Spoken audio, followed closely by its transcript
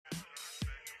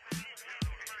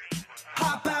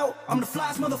hop out. I'm the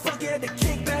flyest motherfucker at the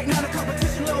kickback. Not a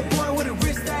competition, little boy with a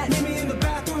wrist that. Meet me in the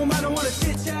bathroom, I don't want to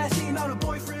chit chat. She not a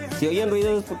boyfriend. Si oyen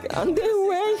ruidos porque ande,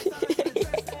 güey.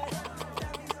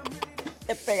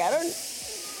 ¿Te pegaron?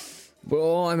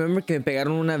 Bro, I remember que me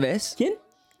pegaron una vez. ¿Quién?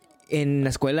 En la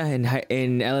escuela,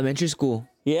 en elementary school.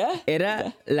 Yeah.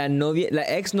 Era la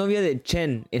ex novia de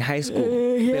Chen en high school.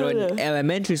 Pero en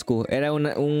elementary school. Era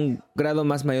un grado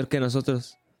más mayor que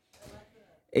nosotros.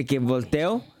 Y que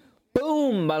volteo.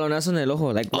 Boom! Balonazo en el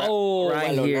ojo. Like, right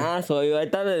balonazo. here. I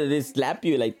thought they slap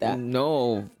you like that.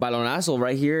 No. Balonazo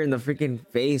right here in the freaking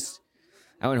face.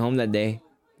 I went home that day.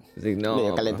 I was like, no. Me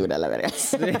dio calentura, la verga.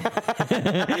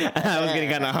 I was getting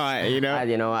kind of hot, you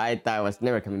know? I thought I was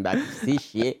never coming back to see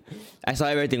shit. I saw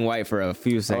everything white for a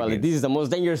few seconds. Like, this is the most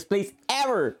dangerous place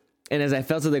ever. And as I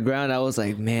fell to the ground, I was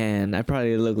like, man, I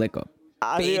probably look like a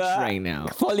bitch right now.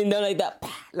 Falling down like that.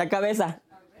 La cabeza.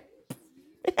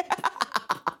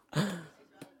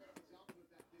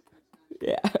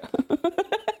 Yeah.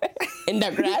 In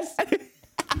the grass.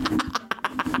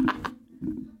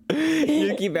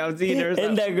 You keep bouncing or something.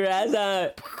 In the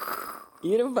grass.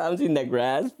 You don't bounce in the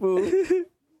grass, fool.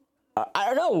 I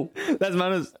don't know. That's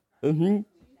Manos. Mm-hmm.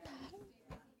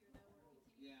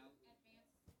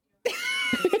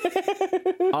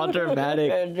 All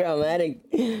dramatic. Dramatic.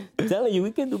 I'm telling you,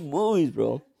 we can do movies,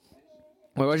 bro.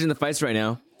 We're watching the fights right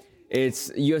now. It's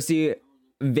UFC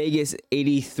Vegas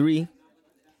 83.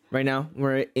 Right now,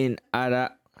 we're in I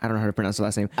don't know how to pronounce the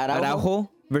last name. Araujo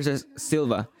versus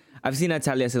Silva. I've seen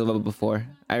Natalia Silva before.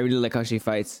 I really like how she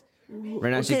fights.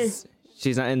 Right now, Okay.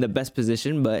 she's not in the best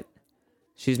position, but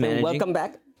she's managing. Welcome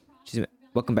back.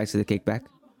 Welcome back to the Kickback.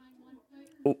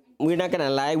 We're not gonna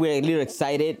lie, we're a little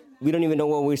excited. We don't even know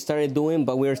what we started doing,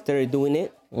 but we started doing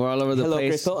it. We're all over the Hello,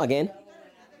 place. Crystal, again.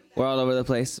 We're all over the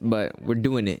place, but we're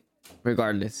doing it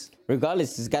regardless.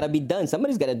 Regardless, it's gotta be done.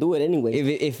 Somebody's gotta do it anyway.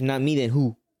 If not me, then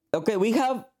who? Okay, we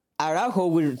have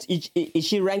Araujo. Is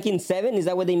she ranking 7? Is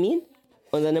that what they mean?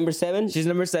 On the number 7? She's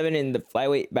number 7 in the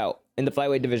flyweight bout, in the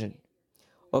flyweight division.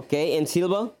 Okay, and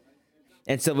Silva?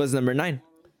 And Silva's number 9.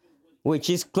 Which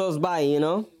is close by, you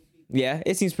know? Yeah,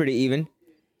 it seems pretty even.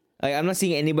 Like, I'm not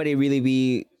seeing anybody really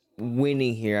be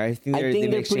winning here. I think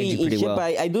they're exchanging pretty well.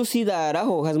 But I do see that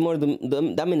Araujo has more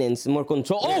dominance, more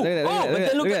control. Look at that.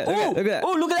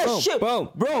 Oh, look at that Boom, shit. boom.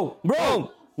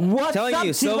 Bro. What's Telling up,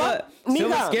 you, Silva's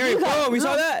scary. Boom, we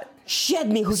saw that. Shit,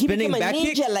 mijo. He Spinning became a back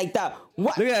ninja kick. like that.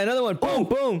 What? Look at that, another one. Boom,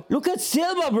 boom. Look at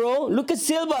Silva, bro. Look at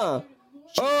Silva.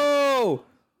 Oh!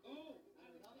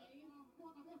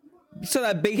 You saw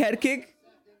that big head kick?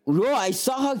 Bro, I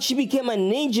saw how she became a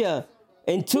ninja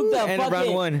and took the And fucking...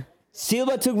 round 1.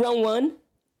 Silva took round 1.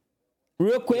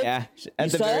 Real quick. Yeah, at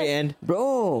You the saw very that? end.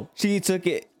 Bro. She took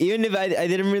it. Even if I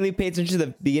didn't really pay attention to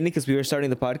the beginning because we were starting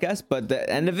the podcast, but the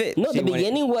end of it. No, she the won it.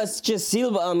 beginning was just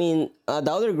Silva. I mean,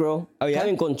 the other girl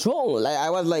having control. Like I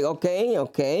was like, okay.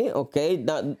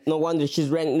 No wonder she's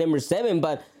ranked number 7.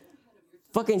 But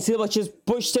fucking Silva just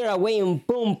pushed her away and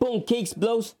boom, kicks,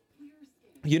 blows.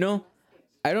 You know,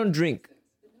 I don't drink,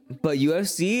 but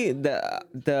UFC,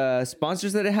 the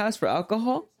sponsors that it has for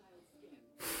alcohol,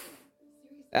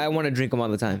 I want to drink them all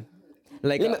the time.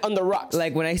 Like On the rocks.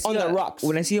 Like when I see On the rocks.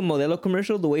 when I see a Modelo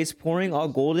commercial, the way it's pouring all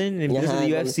golden and because of the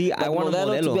UFC, I want a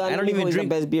Modelo. I don't even drink.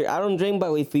 The best beer. I don't drink,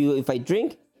 but if I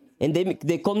drink, and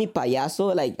they call me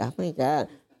payaso, like oh my god,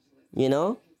 you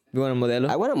know. You want a Modelo?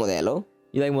 I want a Modelo.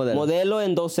 You like Modelo? Modelo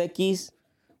and Dos Equis.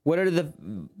 What are the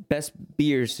best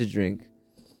beers to drink?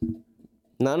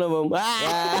 None of them.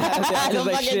 I don't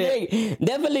like fucking shit. drink.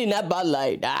 Definitely not Bud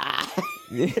Light.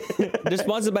 They're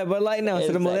sponsored by Bud Light now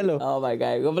instead of Modelo. Oh my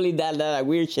god. Hopefully that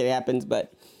weird shit happens,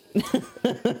 but you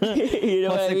know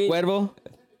what I mean? Cuervo.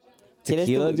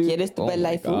 Tequila, dude. ¿Quieres tu Oh Bud my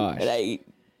Light food? gosh. Like,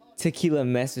 Tequila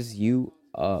messes you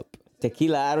up.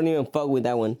 tequila, I don't even fuck with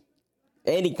that one.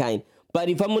 Any kind. But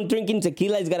if I'm drinking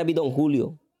tequila, it's gotta be Don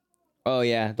Julio. Oh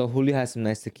yeah, Don Julio has some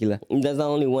nice tequila. That's the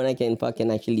only one I can fucking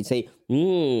actually say.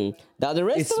 The other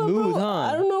rest It's of them, smooth, bro, huh?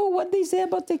 I don't know what they say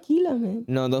about tequila, man.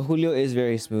 No, Don Julio is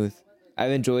very smooth.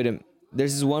 I've enjoyed him.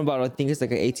 There's this one bottle, I think it's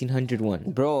like an 1800 one.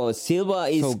 Bro, Silva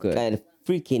is So good. a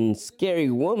freaking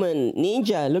scary woman.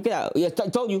 Ninja, look at that. Yeah, I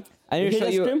told you. I need to hear show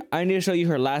that you. scream? I need to show you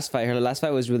her last fight. Her last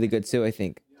fight was really good too, I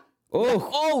think.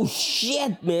 Oh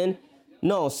shit, man.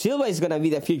 No, Silva is gonna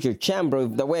be the future champ, bro.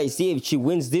 The way I see it, she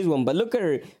wins this one. But look at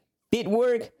her feet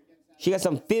work. She got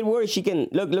some feet work. She can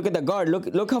look at the guard.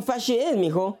 Look how fast she is,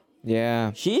 mijo.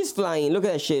 Yeah, She is flying. Look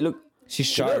at that shit. Look. she's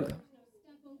sharp. Look.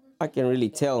 I can really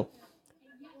tell.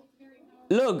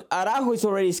 Look, Araujo is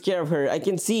already scared of her. I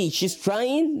can see she's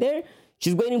trying there.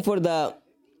 She's waiting for the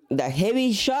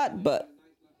heavy shot, but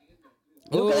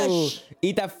Look at that.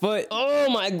 Eat that foot. Oh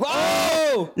my god.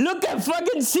 Oh! Look at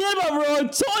fucking Silva, bro. I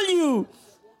told you.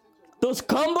 Those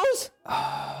combos.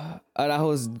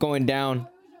 Araujo's going down.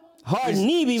 Hard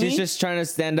knee, baby. She's just trying to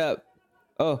stand up.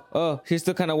 Oh, she's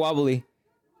still kind of wobbly.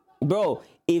 Bro,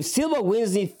 if Silva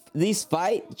wins this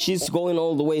fight, she's going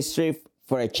all the way straight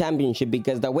for a championship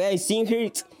because the way I seen her,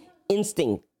 it's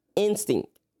instinct.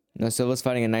 No, Silva's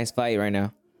fighting a nice fight right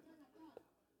now.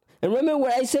 And remember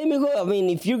what I say, mijo? I mean,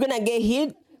 if you're gonna get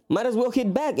hit, might as well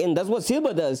hit back, and that's what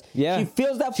Silva does. Yeah, she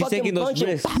feels that she's fucking taking those punch.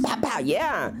 risks. And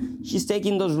yeah, she's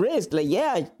taking those risks. Like,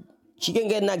 yeah, she can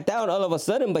get knocked out all of a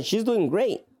sudden, but she's doing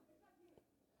great.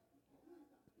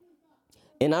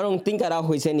 And I don't think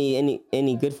Araujo is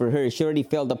any good for her. She already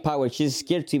felt the power. She's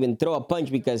scared to even throw a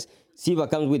punch because Silva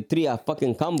comes with 3 a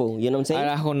fucking combo. You know what I'm saying?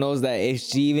 Araujo knows that if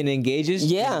she even engages,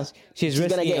 yeah, she's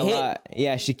risking gonna get a hit. lot.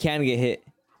 Yeah, she can get hit.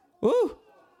 Woo!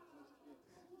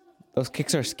 Those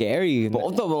kicks are scary.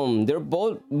 Both of them, they're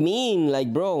both mean.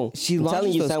 Like, bro, I'm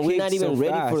telling you, son, we're not even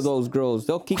ready for those girls.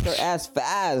 They'll kick her ass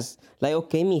fast. Like,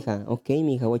 okay, mija,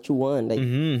 what you want?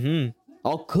 Like,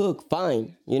 I'll cook,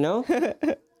 fine, you know?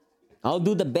 I'll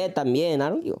do the bed también. I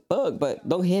don't give a fuck, but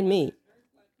don't hit me.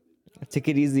 Take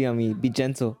it easy on me. Be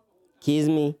gentle. Kiss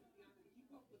me.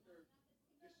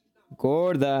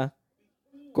 Gorda's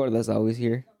always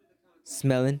here.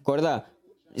 Smelling. Gorda,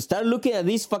 start looking at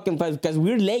these fucking fights because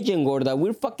we're legend, Gorda.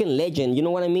 We're fucking legend. You know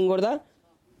what I mean, Gorda?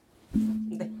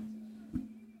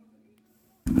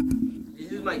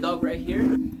 This is my dog right here,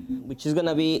 which is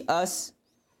gonna be us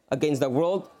against the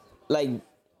world. Like,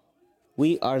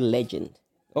 we are legend.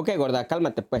 Okay, Gorda,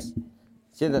 cálmate, pues.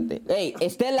 Siéntate. Hey,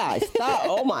 Estela, stop.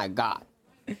 Oh my God.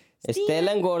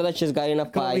 Estela and Gorda just got in a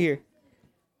Come over fight. here.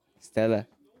 Stella.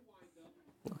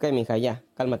 Ok, mija, ya.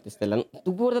 Cálmate, Estela.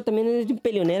 Tú, Gorda, también eres bien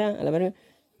peleonera. A la verga.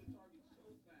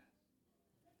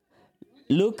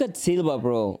 Look at Silva,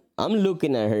 bro. I'm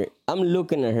looking at her. And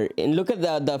look at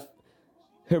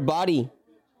her body.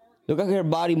 Look at her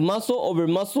body. Muscle over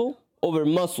muscle over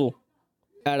muscle.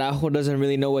 Araujo doesn't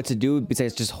really know what to do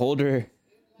besides just hold her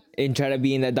and try to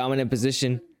be in that dominant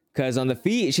position. Because on the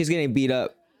feet, she's getting beat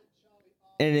up.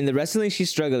 And in the wrestling, she's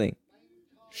struggling.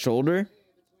 Shoulder.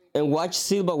 And watch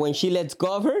Silva when she lets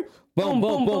go of her. Boom,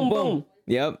 boom, boom, boom.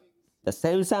 Yep. The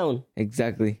same sound.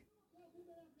 Exactly.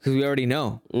 Because we already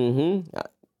know. Mm-hmm.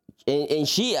 And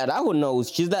she, Araujo knows.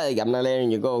 She's like, I'm not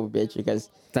letting you go, bitch, because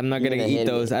I'm not going to eat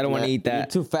those. I don't want to eat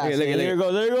that. You're too fast. Look, There it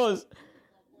goes. There it goes.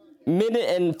 Minute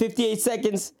and 58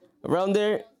 seconds. Around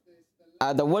there.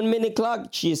 At the 1 minute clock,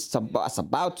 she's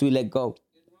about to let go.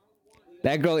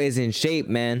 That girl is in shape,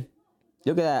 man.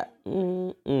 Look at that.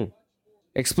 Mm-mm.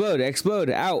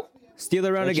 Explode. Out. Steal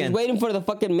the round again. She's waiting for the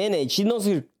fucking minute. She knows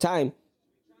her time.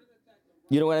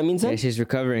 You know what I mean, son? Yeah, she's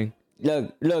recovering.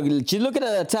 Look. She's looking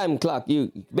at the time clock.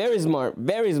 You very smart,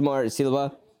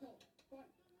 Silva.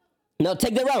 Now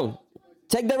take the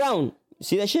round.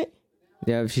 See that shit?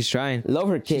 Yeah, she's trying. Love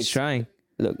her kicks. She's trying.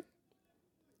 Look.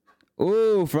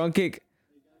 Ooh, front kick.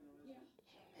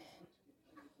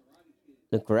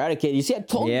 The Karate Kid. You see, I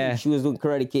told you she was doing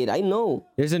Karate Kid. I know.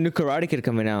 There's a new Karate Kid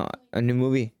coming out. A new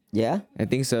movie. Yeah? I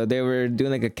think so. They were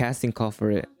doing like a casting call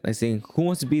for it. Like saying, who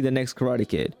wants to be the next Karate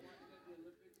Kid?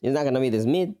 It's not going to be this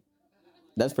mid.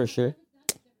 That's for sure.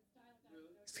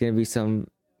 It's probably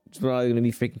going to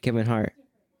be freaking Kevin Hart.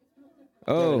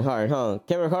 Oh. Kevin Hart, huh?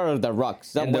 Kevin Hart or The Rock.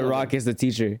 And The Rock is the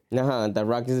teacher. The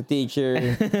Rock is the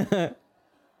teacher.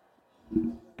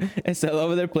 Is Stella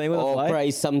over there playing with a fly? Oprah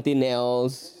is something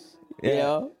else. You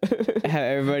know?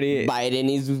 Everybody.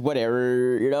 Biden is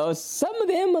whatever. You know? Some of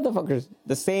them motherfuckers.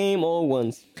 The same old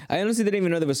ones. I honestly didn't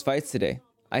even know there was fights today.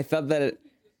 I thought that it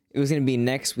was going to be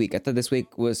next week. I thought this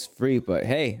week was free. But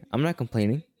hey, I'm not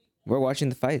complaining. We're watching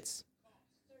the fights.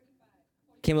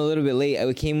 Came a little bit late.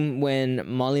 I came when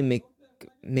Molly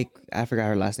I forgot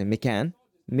her last name.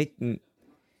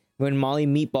 When Molly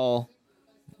Meatball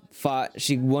fought,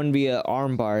 she won via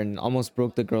armbar and almost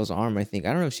broke the girl's arm, I think.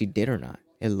 I don't know if she did or not.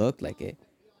 It looked like it.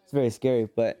 It's very scary,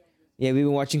 but yeah, we've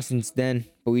been watching since then,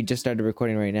 but we just started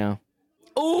recording right now.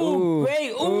 Ooh,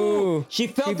 great. Ooh. She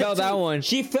felt that one.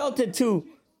 She felt it too.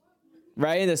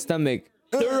 Right in the stomach.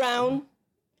 Third round.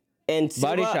 And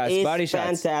Silva body is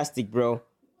shots. fantastic, bro.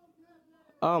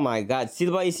 Oh my God.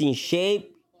 Silva is in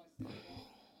shape.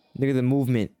 Look at the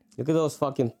movement. Look at those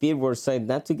fucking feet were said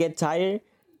not to get tired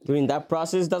during that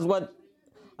process. That's what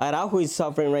Araujo is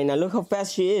suffering right now. Look how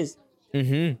fast she is.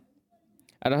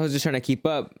 Araujo's just trying to keep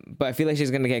up, but I feel like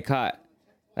she's gonna get caught.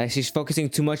 Like she's focusing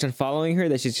too much on following her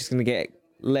that she's just gonna get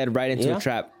led right into a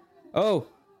trap. Oh.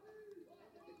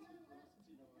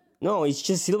 No, it's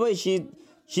just Silva. She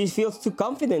feels too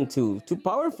confident, too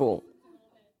powerful.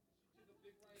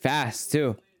 Fast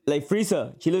too. Like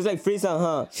Frieza. She looks like Frieza,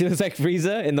 huh? She looks like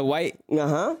Frieza in the white.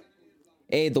 Uh-huh.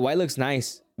 Hey, the white looks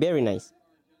nice. Very nice.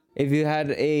 If you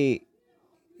had a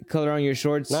color on your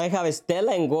shorts. Now I have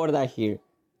Stella and Gorda here.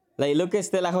 Like, look at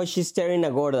Stella, how she's staring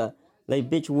at Gorda. Like,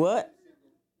 bitch, what?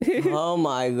 Oh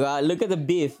my God. Look at the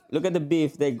beef. Look at the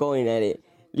beef. They're going at it.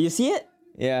 Do you see it?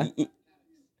 Yeah.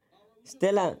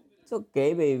 Stella, it's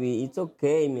okay, baby. It's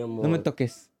okay, mi amor. No me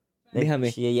toques. Like,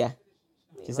 Déjame. Yeah.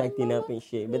 She's acting up and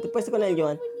shit. Vete puesto con él,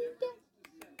 Joan.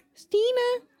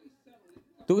 Stina.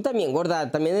 Tú también, Gorda.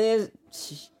 También eres...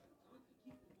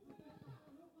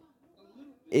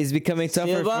 Is becoming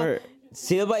tougher for...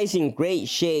 Silva is in great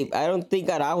shape. I don't think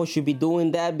Araujo should be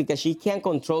doing that because she can't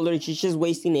control her. She's just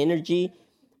wasting energy.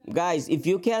 Guys, if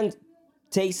you can't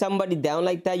take somebody down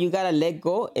like that, you gotta let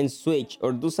go and switch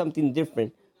or do something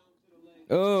different.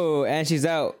 Oh, and she's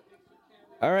out.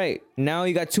 All right, now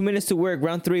you got 2 minutes to work.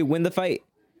 Round 3, win the fight.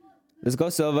 Let's go,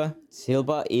 Silva.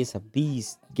 Silva is a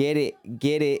beast. Get it,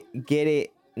 get it, get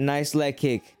it. Nice leg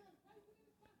kick.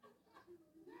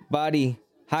 Body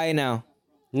high now.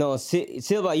 No,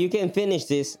 Silva, you can finish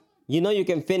this. You know you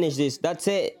can finish this. That's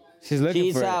it. She's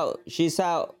looking for out. it. She's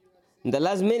out. In the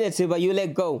last minute, Silva, you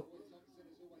let go.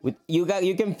 You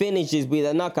can finish this with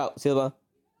a knockout, Silva.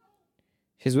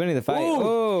 She's winning the fight. Ooh.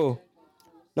 Oh.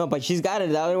 No, but she's got it.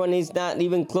 The other one is not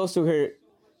even close to her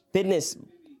fitness.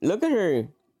 Look at her.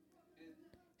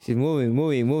 She's moving.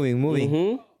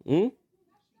 Mm-hmm.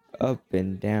 Up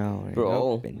and down.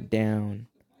 Bro. Up and down.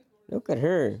 Look at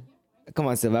her. Come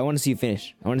on, Silva. I want to see you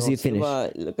finish. I want to see you finish.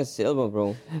 Silva, look at Silva,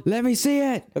 bro. Let me see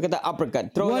it. Look at that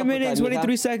uppercut. Throw 1 minute,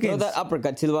 23 seconds. Throw that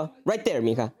uppercut, Silva. Right there,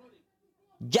 mija.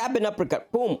 Jab and uppercut.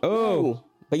 Boom. Oh. Ooh.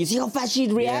 But you see how fast she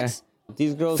reacts? Yeah.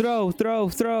 These girls.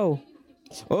 Throw.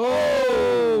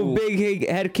 Oh, big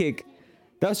head kick.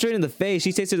 That was straight in the face.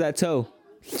 She takes her that toe.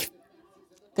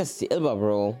 Look at Silva,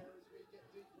 bro.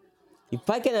 If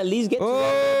I can at least get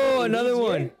to another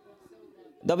one.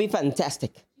 That'll be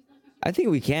fantastic. I think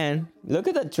we can. Look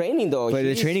at the training, though. But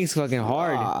the training's fucking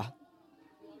hard.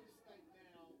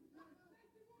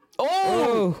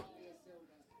 Oh!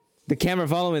 The camera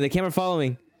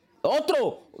following.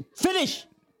 Otro! Finish!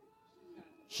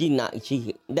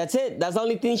 That's it. That's the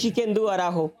only thing she can do,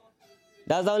 Araujo.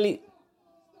 That's the only...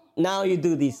 Now you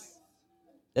do this.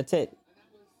 That's it.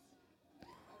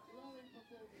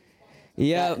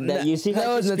 Yeah. You see that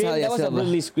was scream? That was a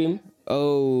Bruce scream.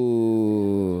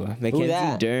 Oh,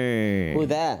 Mackenzie Dern. Who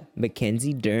that?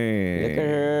 Mackenzie Dern. Look at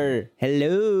her.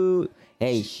 Hello.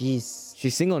 Hey, she's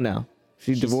single now.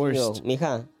 She's divorced. Single.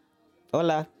 Mija.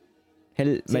 Hola.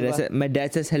 My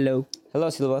dad says hello. Hello,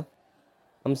 Silva.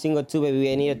 I'm single too,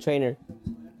 baby. I need a trainer.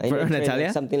 For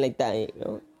Natalia? Something like that. You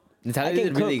know? Natalia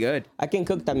did really good. I can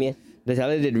cook también.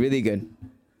 Natalia did really good.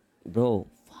 Bro.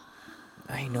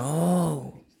 I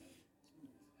know.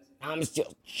 I'm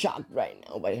still shocked right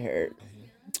now by her.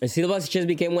 Silva just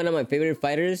became one of my favorite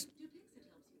fighters.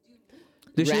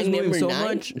 Dude, she's moving so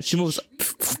much. She moves.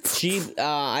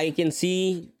 I can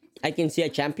see a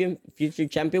champion, future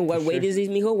champion. What weight is this,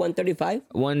 mijo? 135?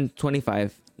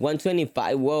 125.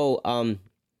 125. Whoa.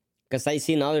 Because I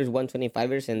seen others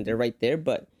 125ers and they're right there,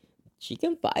 but she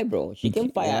can fight, bro. She can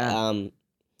fight. Yeah.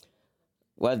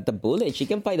 The bullet? She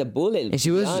can fight the bullet. And she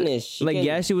was honest.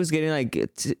 she was getting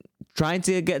trying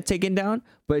to get taken down,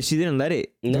 but she didn't let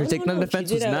it. Her takedown defense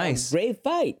was nice. Great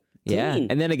fight. Yeah, Clean.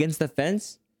 and then against the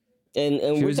fence. And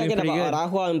we're talking about good.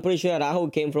 Araujo. I'm pretty sure Araujo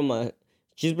came from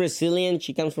she's Brazilian.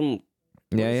 She comes from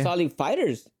solid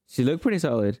fighters. She looked pretty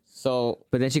solid. So,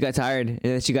 but then she got tired and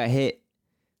then she got hit.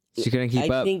 She couldn't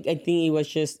keep up. I think it was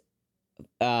just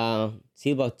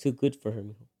Silva too good for her,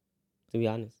 to be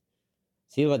honest.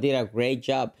 Silva did a great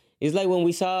job. It's like when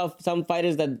we saw some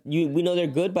fighters that we know they're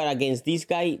good, but against this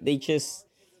guy, they just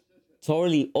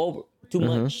totally over too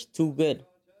much, too good.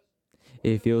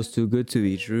 It feels too good to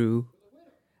be true.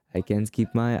 I can't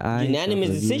keep my eyes. Unanimous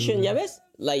decision, ya ves?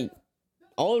 Like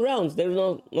all rounds, there's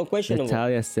no question.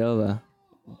 Natalia Silva.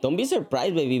 Don't be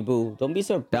surprised, baby boo. Don't be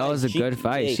surprised. That was a good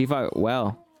fight. She fought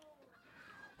well.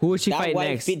 Who would she fight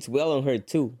next? That fits well on her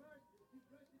too.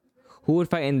 Who would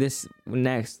fight in this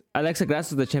next? Alexa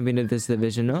Grasso is the champion of this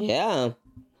division, no? Yeah.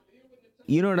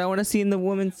 You know what I want to see in the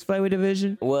women's flyweight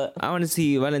division? What? I want to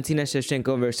see Valentina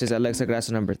Shevchenko versus Alexa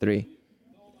Grasso number 3.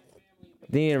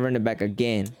 They need to run it back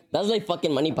again. That's like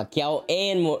fucking Manny Pacquiao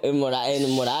and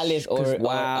Morales or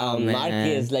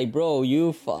Marquez. Like, bro,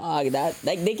 you fuck that.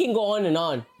 Like, they can go on and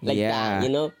on like that, you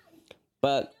know?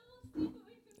 But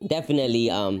definitely,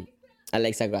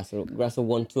 Alexa Grasso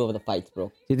won 2 of the fights, bro.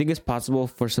 Do you think it's possible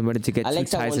for somebody to get 2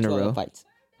 ties in a row? Of the fights.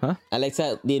 Huh?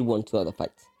 Alexa did win 2 of the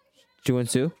fights. She won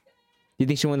 2? You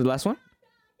think she won the last one?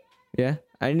 Yeah?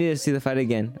 I need to see the fight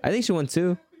again. I think she won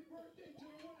too.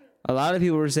 A lot of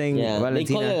people were saying Valentina.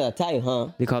 They called it a tie, huh?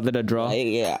 They called it a draw.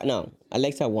 No.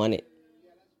 Alexa won it.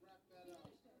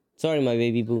 Sorry, my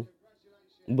baby boo.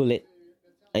 Bullet.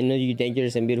 I know you're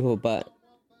dangerous and beautiful, but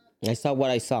I saw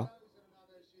what I saw.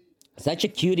 Such a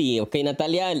cutie, okay,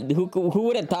 Natalia. Who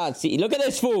would have thought? See, look at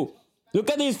this fool. Look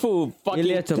at this fool. Fucking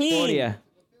Ilia Topuria.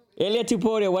 Ilia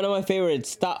Topuria, one of my favorites.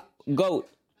 Stop. GOAT.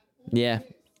 Yeah.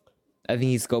 I think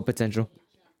he's GOAT potential.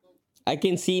 I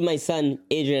can see my son,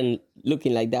 Adrian,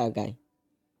 looking like that guy.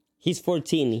 He's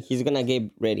 14. He's going to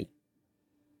get ready.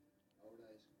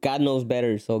 God knows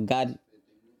better. So God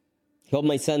help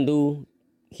my son do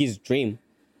his dream.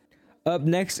 Up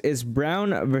next is Brown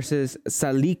versus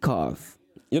Salikov.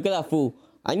 Look at that fool.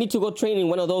 I need to go train in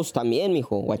one of those también,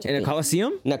 mijo. Watch In a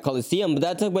Coliseum? In a Coliseum. But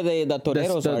that's where the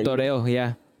toreros The are. toreo,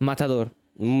 yeah. Matador.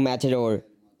 Matador.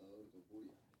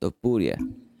 Topuria.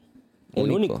 El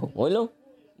único. Oilo.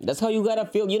 That's how you gotta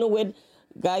feel. You know what,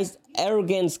 guys?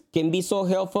 Arrogance can be so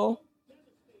helpful,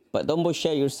 but don't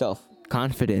bullshit yourself.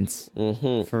 Confidence.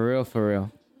 Mm-hmm. For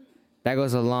real. That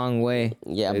goes a long way.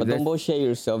 Yeah, but don't bullshit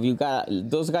yourself. You gotta.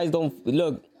 Those guys don't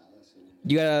look.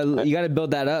 You gotta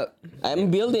build that up. I'm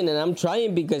building and I'm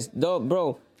trying because,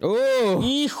 bro. Oh.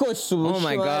 Hijo su Oh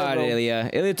my God, bro. Ilia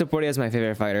Topuria is my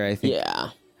favorite fighter. I think. Yeah.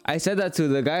 I said that to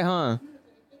the guy, huh?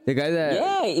 The guy that.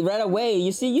 Yeah, right away.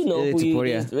 You see, you know Ilia who he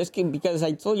Topuria. is. Risky because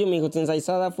I told you, mijo, since I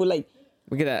saw that fool, like.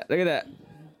 Look at that.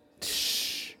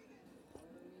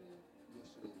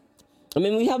 I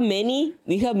mean, we have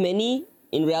many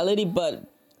in reality, but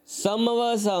some of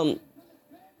us,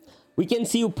 we can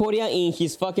see Uporia in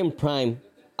his fucking prime,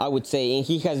 I would say, and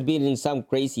he has been in some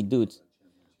crazy dudes.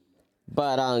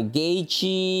 But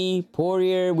Gaethje,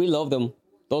 Poirier, we love them.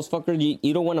 Those fuckers,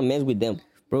 you don't want to mess with them.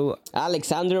 Bro,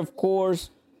 Alexander, of course,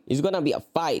 it's gonna be a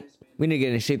fight. we need to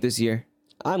get in shape this year.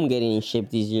 I'm getting in shape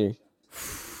this year.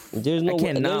 There's no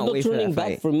wait for turning that back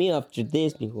fight. for me after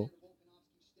this, mijo.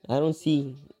 I don't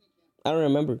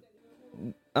remember.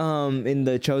 In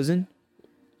the Chosen,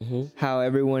 how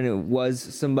everyone was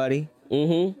somebody,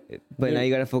 but now you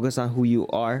gotta focus on who you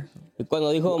are.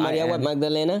 Cuando dijo Who I María am.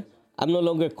 Magdalena, I'm no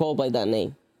longer called by that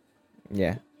name.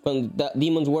 Yeah. When the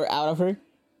demons were out of her,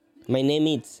 my name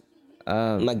is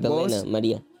Magdalena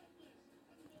Maria.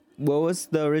 What was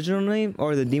the original name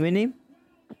or the demon name?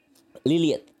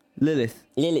 Lilith.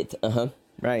 Lilith.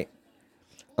 Right.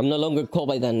 I'm no longer called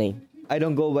by that name. I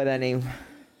don't go by that name.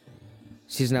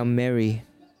 She's now Mary.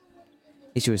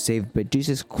 And she was saved by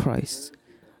Jesus Christ.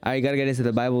 I gotta get into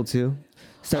the Bible too.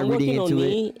 Start I'm reading working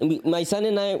into on me. it. My son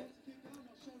and I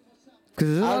Because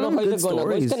there's a I lot don't know of how good it's gonna go.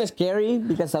 It's stories. kind of scary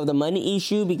because of the money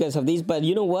issue, because of this. But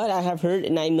you know what? I have heard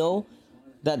and I know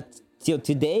that till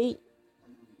today,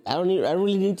 I don't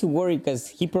really need to worry because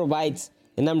he provides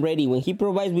and I'm ready. When he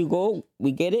provides, we go,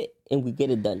 we get it, and we get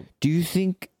it done. Do you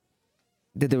think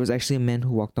that there was actually a man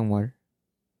who walked on water?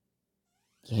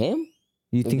 Him?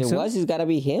 You If think there so? was, it's gotta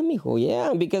be him, mijo.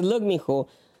 Yeah, because look, mijo,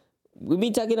 we've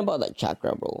been talking about that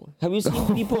chakra, bro. Have you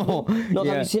seen people? No,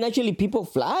 Yeah. have you seen actually people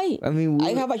fly? I mean,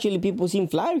 I have actually people seen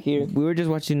fly here. we were just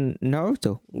watching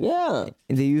Naruto. Yeah.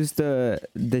 And they used the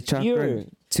chakra Pure.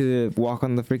 to walk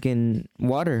on the freaking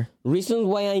water. Reasons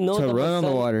why I know To that run my on the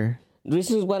son- water.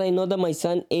 Reasons why I know that my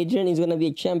son Adrian is gonna be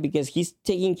a champ because he's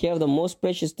taking care of the most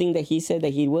precious thing that he said that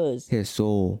he was. His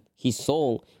soul. His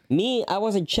soul. Me, I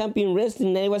was a champion wrestling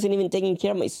and I wasn't even taking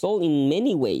care of my soul in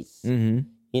many ways. Mm-hmm.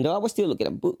 You know, I was still looking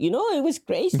at you know, it was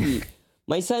crazy.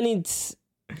 My son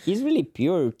he's really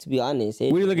pure, to be honest.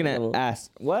 What are you looking at? Ass.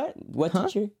 What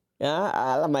teacher?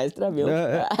 La maestra, vio.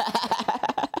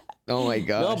 Oh my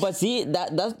gosh. No, but see,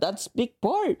 that's big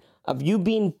part of you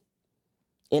being.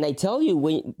 And I tell you,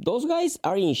 when those guys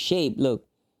are in shape, look,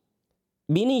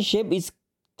 being in shape is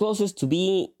closest to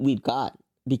being with God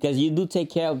because you do take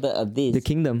care of this. The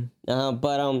kingdom.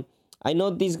 But I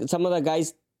know some of the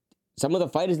guys, some of the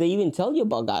fighters, they even tell you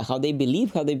about God, how they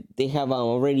believe, how they have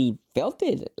already felt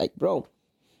it. Like, bro,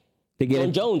 They get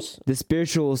John Jones. the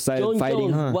spiritual side John of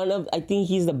fighting, Jones, huh? I think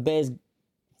he's the best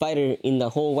fighter in the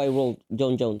whole wide world.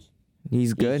 John Jones.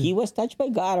 He's good. He was touched by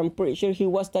God. I'm pretty sure he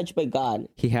was touched by God.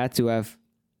 He had to have.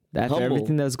 After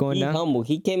everything that was going He down. humble.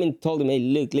 He came and told him, "Hey,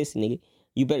 look, listen, nigga,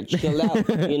 you better chill out.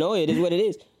 You know, it is what it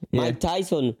is." Yeah. Mike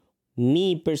Tyson,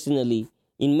 me personally,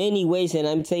 in many ways, and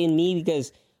I'm saying me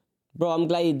because, bro, I'm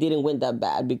glad it didn't went that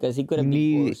bad because he could have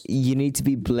been worse. You need to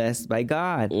be blessed by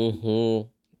God. Mm-hmm.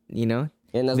 You know?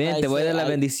 And that's Ven, why I te voy a say dar la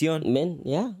bendición. Man,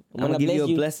 yeah, I'm gonna give you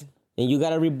a blessing. And you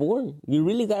gotta reborn. You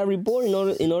really gotta reborn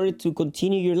in order to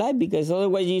continue your life because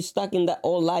otherwise you're stuck in that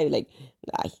old life. Like,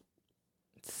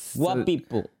 what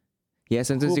people? Yeah,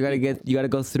 sometimes you gotta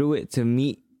go through it to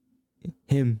meet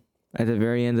him. At the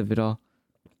very end of it all.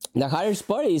 The hardest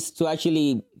part is to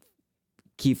actually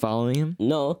Keep following him?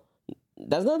 no.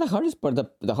 That's not the hardest part.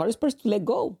 The hardest part is to let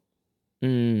go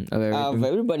of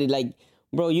everybody. Like,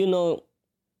 bro, you know,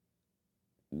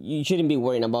 you shouldn't be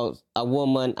worrying about a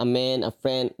woman, a man, a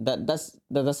friend that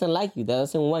doesn't like you, that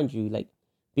doesn't want you. Like,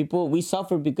 people, we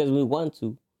suffer because we want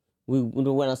to. We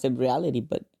don't want to accept reality,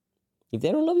 but if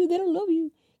they don't love you, they don't love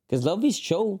you. Because love is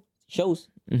shows.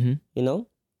 Mm-hmm. You know,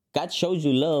 God shows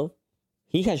you love.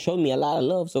 He has shown me a lot of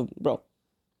love. So, bro,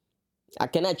 I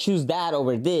cannot choose that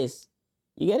over this.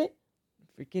 You get it?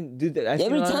 Freaking dude!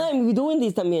 Every time we're doing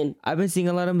this, I mean, I've been seeing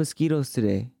a lot of mosquitoes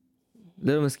today.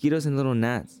 Little mosquitoes and little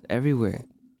gnats everywhere.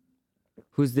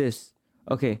 Who's this?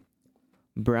 Okay,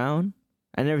 Brown.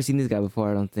 I never seen this guy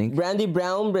before. I don't think. Brandy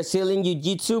Brown, Brazilian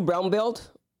Jiu-Jitsu, brown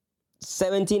belt,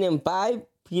 17-5.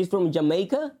 He's from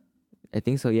Jamaica. I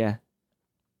think so. Yeah.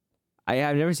 I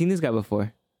have never seen this guy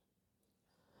before.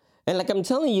 And like I'm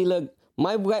telling you, look,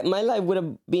 my life would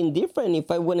have been different if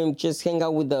I wouldn't just hang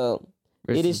out with the.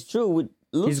 It is true. With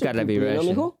he's gotta be people, Russian.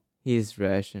 You know, He's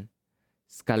Russian.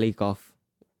 Skalikov.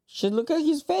 just look at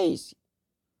his face.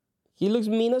 He looks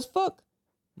mean as fuck.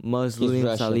 Muslim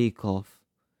Salikov.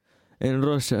 In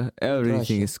Russia,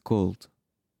 everything is cold.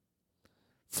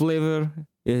 Flavor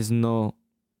is no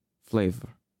flavor.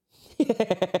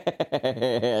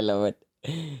 I love it.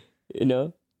 You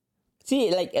know?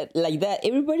 See, like that,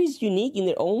 everybody's unique in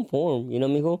their own form. You know,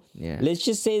 mijo? Yeah. Let's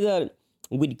just say that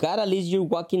with God, at least you're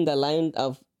walking the line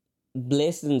of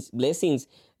blessings.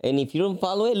 And if you don't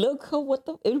follow it, look how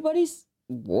everybody's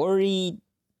worried,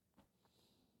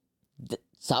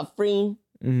 suffering.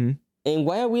 Mm-hmm. And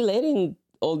why are we letting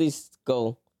all this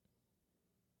go?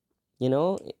 You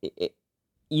know,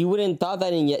 you wouldn't thought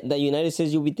that in the United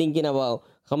States you'd be thinking about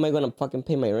how am I gonna fucking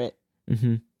pay my rent?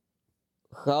 Mm-hmm.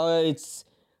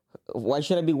 Why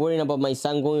should I be worrying about my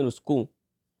son going to school?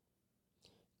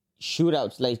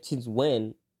 Shootouts, like since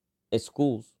when? At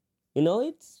schools, you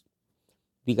know,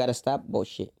 we gotta stop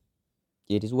bullshit.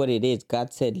 It is what it is.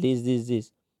 God said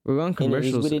this. We're going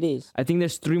commercials. And it is what it is. I think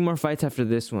there's 3 more fights after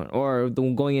this one, or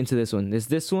going into this one. There's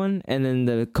this one, and then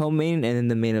the co-main, and then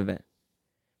the main event.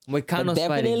 Moicano's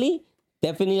fighting.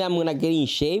 Definitely, I'm gonna get in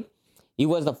shape. It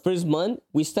was the first month.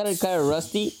 We started kind of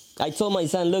rusty. I told my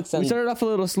son, look, son. We started off a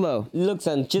little slow. Look,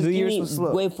 son, just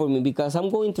wait for me because I'm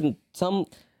going through some.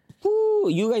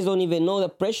 You guys don't even know the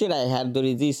pressure I had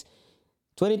during this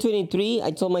 2023.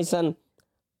 I told my son.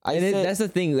 That's the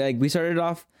thing. Like we started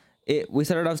off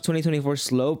 2024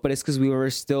 slow, but it's because we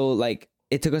were still like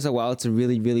it took us a while to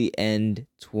really, really end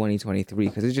 2023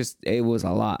 because it was a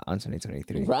lot on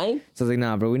 2023. Right. So I was like,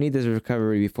 nah, bro, we need this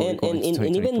recovery before we go into 2024.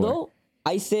 And even though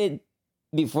I said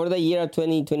before the year of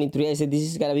 2023, I said this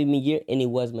is gonna be my year, and it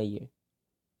was my year.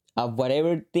 Of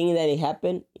whatever thing that it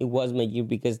happened, it was my year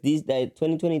because that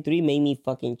 2023 made me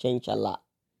fucking change a lot.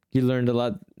 You learned a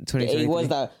lot. 2023. It was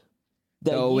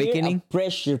the awakening. Of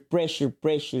pressure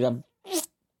of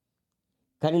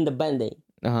cutting the band-aid.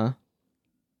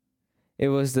 It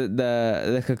was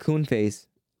the cocoon phase.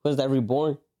 It was the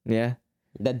reborn. Yeah.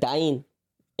 The dying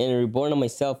and reborn of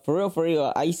myself. For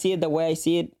real. I see it the way I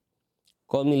see it.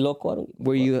 Call me loco.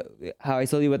 How I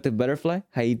told you about the butterfly?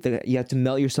 How you have to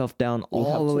melt yourself down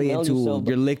all the way into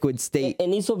your liquid state.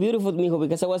 And it's so beautiful, mijo,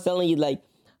 because I was telling you, like,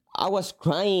 I was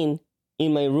crying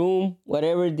in my room,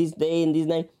 whatever, this day and this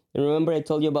night. And remember I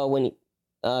told you about when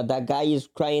that guy is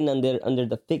crying under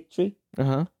the fig tree?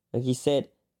 And he said,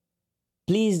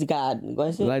 please, God. What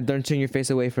is it? Like, don't turn your face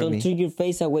away from me. Don't turn your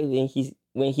face away.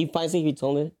 When he finds it, he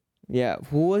told it. Yeah.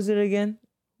 Who was it again?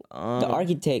 The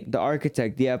architect. The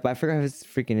architect. Yeah, but I forgot his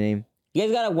freaking name. You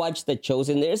guys gotta watch The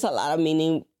Chosen. There's a lot of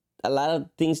meaning, a lot of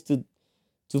things to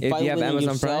if find you have within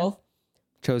Amazon yourself. Prime,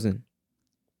 Chosen.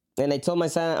 And I told my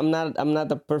son I'm not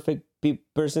the perfect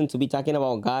person to be talking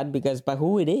about God but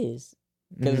who it is.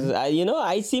 Because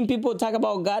I seen people talk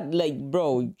about God like,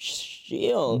 bro,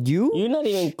 chill. You're not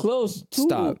even close to.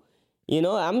 Stop.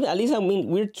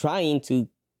 We're trying to.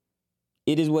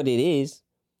 It is what it is.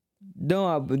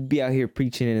 Don't be out here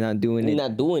preaching and not doing it.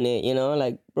 Not doing it,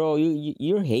 like, bro,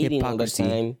 you're hating Hypocrisy. All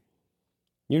the time.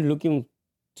 You're looking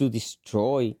to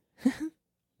destroy.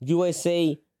 You always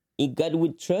say, in God we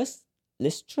trust.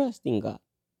 Let's trust in God.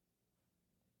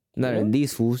 Not in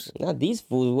these fools. Not these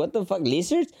fools. What the fuck?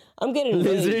 Lizards? I'm getting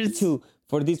lizards too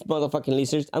for these motherfucking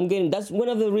lizards. That's one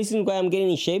of the reasons why I'm getting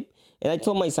in shape. And I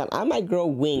told my son, I might grow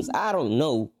wings. I don't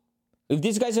know. If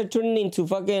these guys are turning into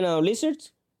fucking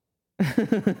lizards.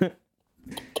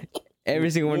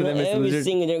 Every single one of them is a lizard. Every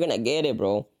single, they're gonna get it,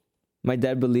 bro. My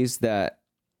dad believes that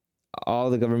all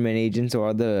the government agents or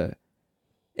all the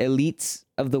elites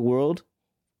of the world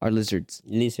are lizards,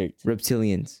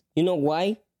 reptilians. You know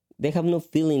why? They have no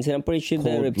feelings, and I'm pretty sure the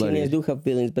reptilians do have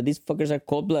feelings, but these fuckers are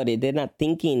cold-blooded. They're not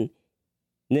thinking.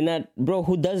 They're not, bro.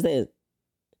 Who does that?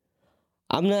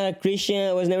 I'm not a Christian.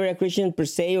 I was never a Christian per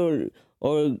se,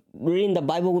 or reading the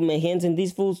Bible with my hands. And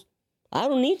these fools, I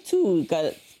don't need to.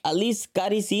 God, at least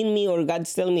God is in me, or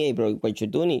God's telling me, hey, bro, what you're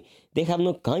doing. They have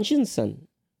no conscience, son.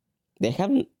 They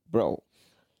haven't, bro.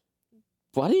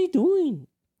 What are you doing?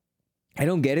 I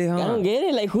don't get it, huh? I don't get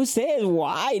it. Like, who says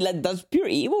why? Like, that's pure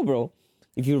evil, bro.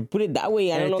 If you put it that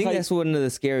way, I don't know. I think that's one of the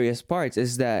scariest parts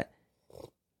is that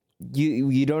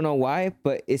you don't know why,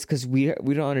 but it's because we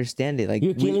don't understand it. Like,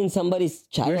 you're killing somebody's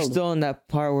child. We're still in that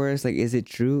part where it's like, is it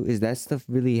true? Is that stuff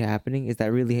really happening? Is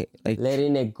that really like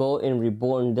letting it go and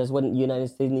reborn? That's what the United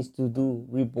States needs to do.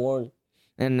 Reborn.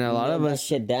 And a lot of us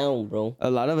shut down, bro.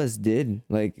 A lot of us did,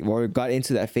 like, or got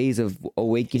into that phase of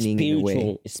awakening in a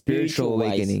way. Spiritual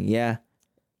awakening, yeah.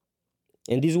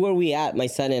 And this is where we at, my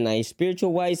son and I.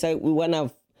 Spiritual wise, I'd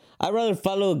rather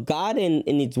follow God and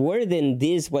its word than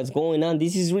this, what's going on.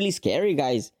 This is really scary,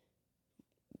 guys.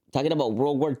 Talking about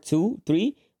World War II,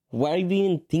 3. Why are you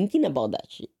even thinking about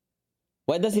that shit?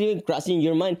 Why does it even cross in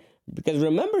your mind? Because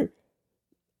remember,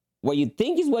 what you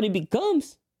think is what it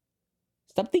becomes.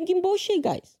 Stop thinking bullshit,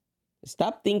 guys.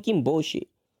 Stop thinking bullshit.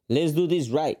 Let's do this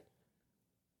right.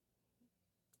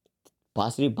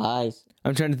 Positive vibes.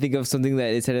 I'm trying to think of something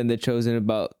that it said in The Chosen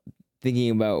about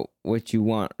thinking about what you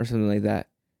want or something like that.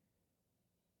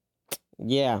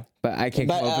 Yeah. But I can't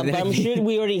come up with but I'm sure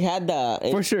we already had that.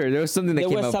 For sure. There was something that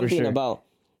came up for sure. About.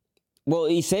 Well,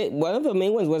 he said one of the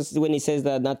main ones was when he says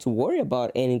that not to worry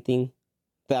about anything,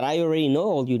 that I already know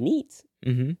all your needs.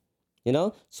 Mm-hmm. You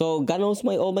know? So God knows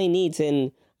all my needs,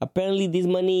 and apparently this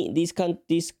money, this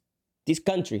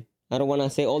country, I don't want to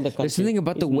say all the country. There's something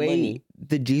about the way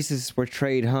the Jesus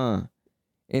portrayed,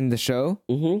 in the show,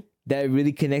 that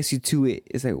really connects you to it.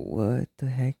 It's like, what the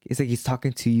heck? It's like he's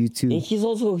talking to you too. And he's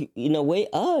also, in a way,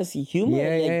 us, human. Yeah,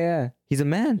 like, yeah. He's a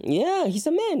man. Yeah, he's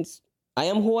a man. I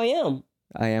am who I am.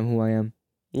 I am who I am.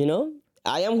 You know?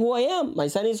 I am who I am. My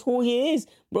son is who he is.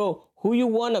 Bro, who you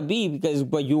want to be, because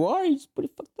what you are is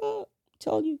pretty fucked up. I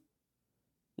tell you.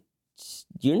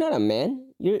 You're not a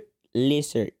man. You're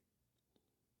lizard.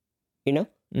 You know?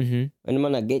 Mm-hmm. And I'm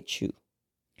gonna get you.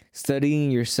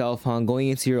 Studying yourself, going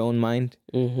into your own mind,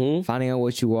 finding out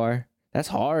what you are. That's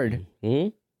hard.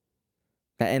 That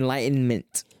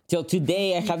enlightenment. Till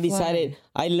today, I have decided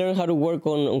I learned how to work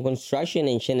on construction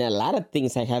and shit. And a lot of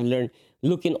things I have learned.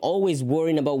 Looking, always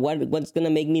worrying about what's gonna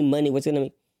make me money. What's gonna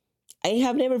make. I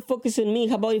have never focused on me.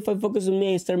 How about if I focus on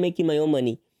me and start making my own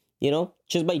money? You know,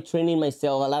 just by training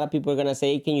myself. A lot of people are gonna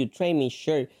say, hey, "Can you train me?"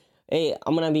 Sure. Hey,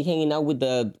 I'm gonna be hanging out with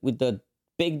the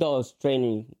big dogs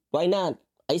training. Why not?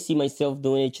 I see myself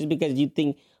doing it. Just because you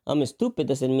think I'm stupid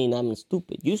doesn't mean I'm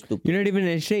stupid. You're stupid. You're not even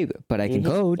in shape, but I can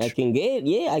coach. I can get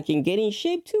in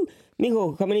shape too.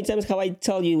 Mijo, how many times have I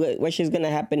tell you what shit's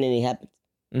gonna happen and it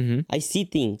happens? I see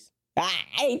things.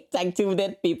 I talk to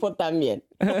dead people también.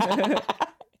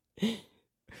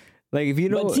 Like, if you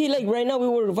know, but see, like right now we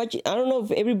were watching. I don't know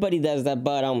if everybody does that,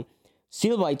 but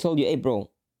Silva, I told you, hey bro,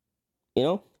 you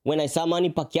know, when I saw Manny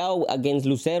Pacquiao against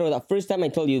Lucero, the first time I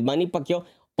told you Manny Pacquiao,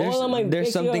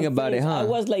 there's something about it, I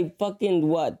was like fucking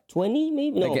what, 20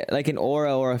 maybe? No, like an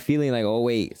aura or a feeling like, oh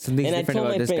wait, something's different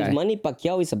about this guy. And I told my friends, Manny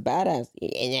Pacquiao is a badass.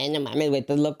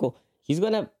 He's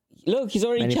gonna look. He's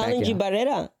already challenging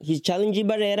Barrera. He's challenging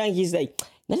Barrera, and he's like,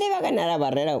 no le va a ganar a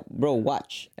Barrera, bro.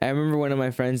 Watch. I remember one of my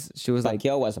friends. She was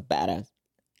Pacquiao was a badass.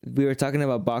 We were talking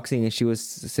about boxing, and she was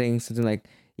saying something like,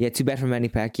 "Yeah, too bad for Manny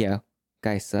Pacquiao.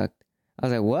 Guy sucked." I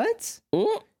was like, "What?"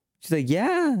 She's like,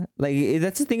 "Yeah, like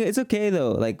that's the thing. It's okay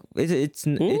though. Like it's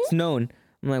known."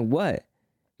 I'm like, "What?"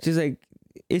 She's like,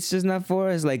 "It's just not for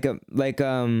us.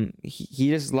 He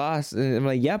just lost." And I'm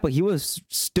like, "Yeah, but he was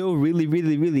still really,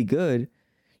 really, really good.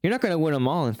 You're not gonna win them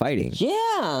all in fighting." Yeah,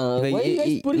 like, why are you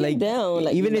guys putting him down?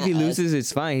 Like, even if he loses,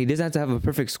 it's fine. He doesn't have to have a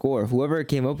perfect score. Whoever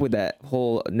came up with that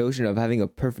whole notion of having a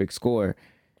perfect score,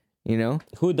 you know,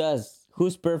 who does?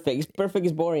 Who's perfect? Perfect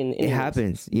is boring. It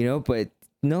happens, you know, but.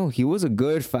 No, he was a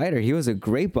good fighter. He was a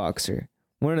great boxer.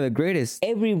 One of the greatest.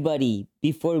 Everybody,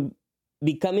 before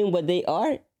becoming what they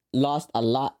are, lost a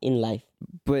lot in life.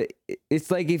 But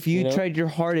it's like if you tried your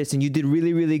hardest and you did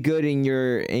really, really good in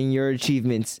your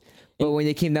achievements, but when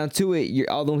it came down to it,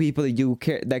 all the people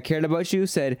that cared about you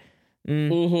said,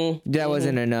 that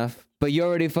wasn't enough. But you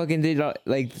already fucking did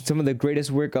like some of the greatest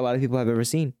work a lot of people have ever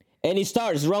seen. And it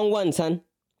starts round one, son.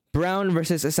 Brown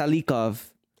versus Salikov.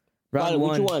 Round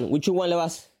one. Which one le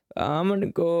vas? I'm gonna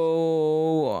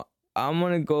go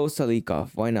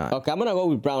Salikov. Why not? Okay, I'm gonna go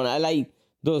with Brown. I like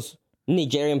those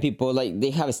Nigerian people. Like,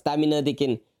 they have stamina. They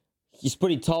can He's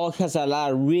pretty tall. Has a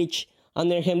lot of reach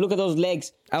under him. Look at those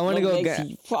legs. I want to go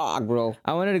fuck, bro.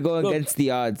 I wanted to go against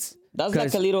the odds. That's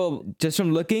like a little. Just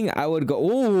from looking, I would go.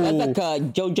 Ooh. That's like a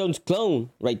Joe Jones clone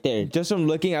right there. Just from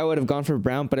looking, I would have gone for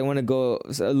Brown, but I want to go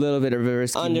a little bit of a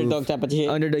risky underdog type of shit.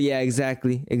 Underdog, yeah,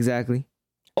 exactly.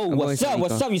 Oh, what's up?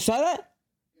 What's up? You saw that?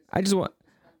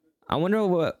 I wonder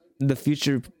what the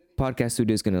future podcast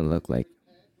studio is gonna look like.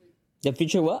 The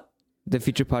future what? The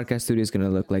future podcast studio is gonna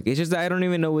look like. It's just that I don't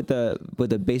even know what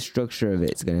the base structure of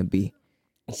it's gonna be.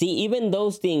 See, even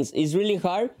those things is really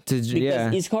hard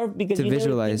it's hard because to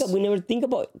visualize. We never think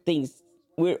about things.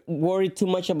 We're worried too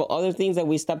much about other things that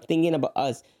we stop thinking about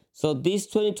us. So this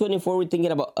 2024, we're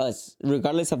thinking about us,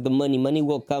 regardless of the money. Money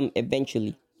will come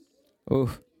eventually.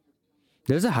 Oh,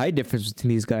 there's a high difference between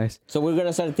these guys. So we're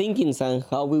gonna start thinking, son,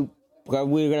 how we're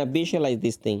gonna visualize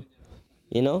this thing.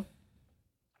 You know,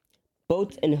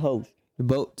 boats and hoes.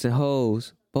 Boats and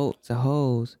hoes.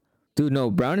 Dude, no,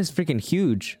 Brown is freaking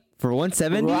huge. For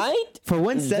 170? Right? For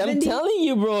 170? I'm telling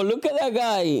you, bro. Look at that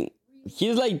guy.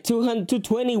 He's like 200,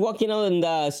 220 walking out in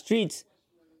the streets.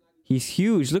 He's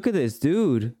huge. Look at this,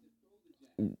 dude.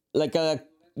 Like a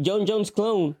John Jones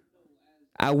clone.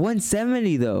 At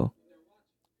 170, though.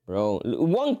 Bro,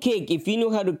 one kick. If you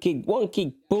knew how to kick, one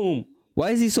kick, boom.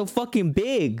 Why is he so fucking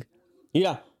big?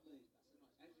 Yeah.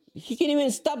 He can't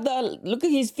even stop that. Look at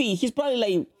his feet. He's probably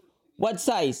like, what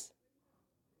size?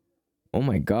 Oh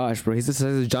my gosh, bro. He's the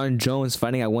size of John Jones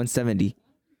fighting at 170.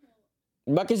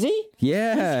 Bakassi?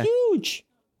 Yeah. He's huge.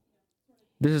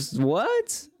 There's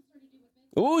what?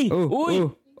 Uy.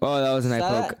 Ooh. Oh, that was an eye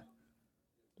poke.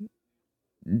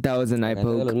 That was an eye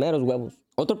poke. Los meros huevos.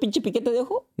 ¿Otro pinche piquete de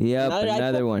ojo? Yep,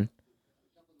 another one.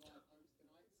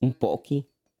 Un poki.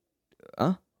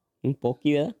 Huh? Un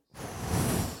poki, ¿verdad?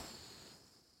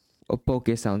 A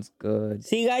poke sounds good.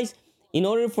 See, guys, in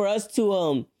order for us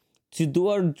to do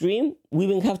our dream, we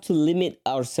will have to limit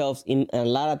ourselves in a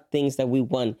lot of things that we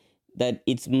want, that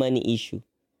it's money issue.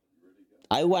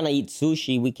 I want to eat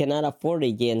sushi. We cannot afford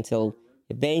it yet until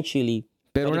eventually.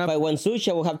 But if I want sushi,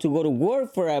 I will have to go to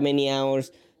work for how many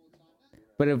hours.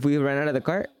 But if we run out of the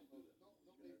cart?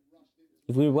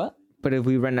 If we what? But if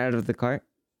we run out of the cart?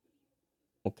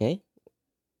 Okay.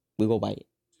 We go buy it.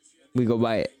 We go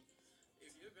buy it.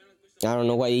 I don't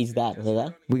know why he eats that.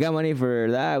 ¿Verdad? We got money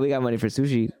for that. We got money for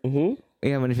sushi. Mm-hmm.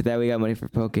 We got money for that. We got money for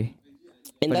poke.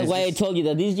 And that's why I told you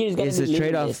that this year is going to be limitless. It's a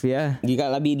trade-off, yeah. You got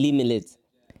to be limitless.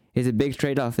 It's a big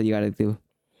trade-off that you got to do.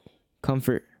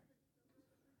 Comfort.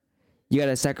 You got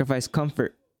to sacrifice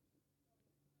comfort.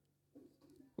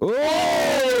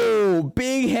 Oh!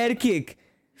 Big head kick.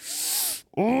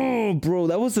 Oh, bro.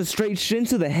 That was a straight shin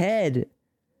to the head.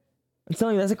 I'm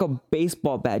telling you, that's like a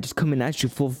baseball bat just coming at you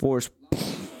full force.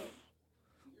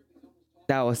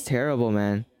 That was terrible,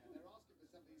 man.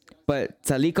 But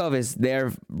Salikov is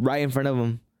there right in front of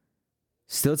him.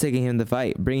 Still taking him the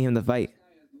fight. Bringing him the fight.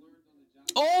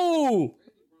 Oh!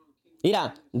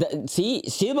 Mira, see,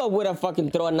 Silva would have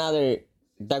fucking thrown another.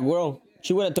 That girl,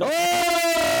 she would have thrown.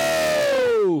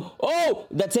 Oh! Oh!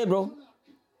 That's it, bro.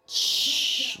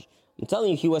 Shh. I'm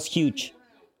telling you, he was huge.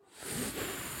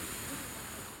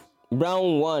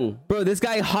 Brown won. Bro, this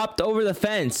guy hopped over the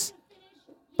fence.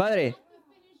 Padre.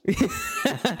 I couldn't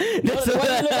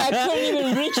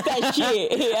even reach that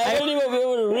shit. I couldn't even be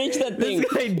able to reach that thing.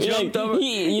 This guy jumped over.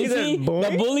 You see,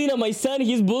 the bullying of my son,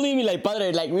 he's bullying me like,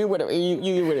 Padre, like we would have,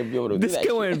 you would have been able to do that. This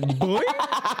guy went boing,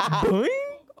 boing,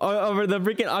 over the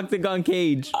freaking octagon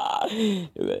cage.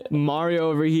 Mario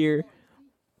over here.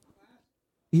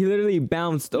 He literally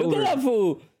bounced over. Look at that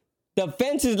fool. The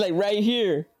fence is like right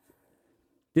here.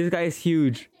 This guy is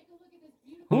huge.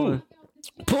 Boom.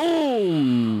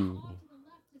 Boom.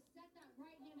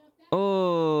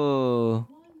 Oh.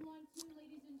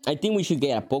 I think we should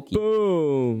get a Poke.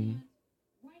 Boom.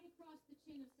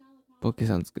 Poke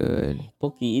sounds good.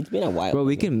 Poke, it's been a while. Bro,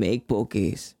 we can make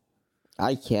Pokes.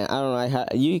 I can't. I don't know.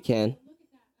 You can.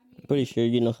 Pretty sure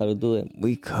you know how to do it.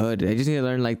 We could. I just need to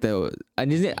learn like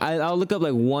I'll look up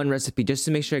like one recipe just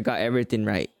to make sure I got everything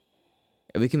right.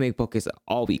 We can make Pokes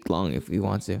all week long if we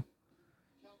want to.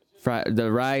 Fry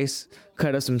the rice,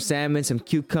 cut up some salmon, some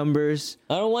cucumbers.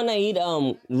 I don't want to eat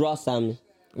raw salmon.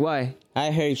 Why?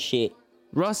 I heard shit.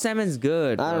 Raw salmon's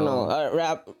good. I don't know.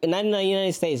 Not in the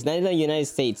United States. Not in the United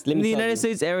States. In the United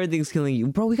States, everything's killing you,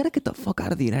 bro. We gotta get the fuck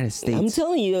out of the United States. I'm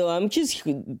telling you, I'm just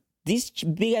this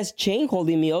big ass chain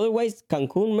holding me. Otherwise,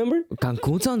 Cancun. Remember?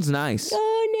 Cancun sounds nice.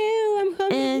 Oh no, I'm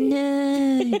hungry. And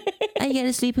I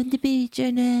gotta sleep on the beach.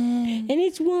 Oh no. And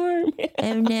it's warm.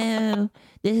 Oh no.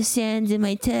 There's sand in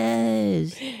my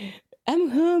toes. I'm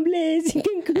homeless in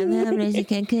Cancun. I'm homeless in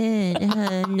Cancun.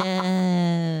 Oh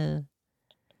no.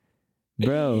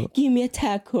 Bro. Give me a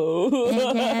taco.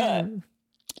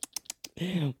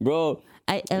 Bro,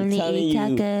 I only eat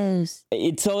tacos.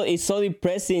 It's so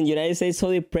depressing. United States is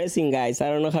so depressing, guys. I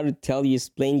don't know how to tell you,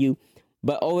 explain you.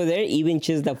 But over there, even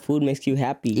just the food makes you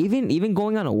happy. Even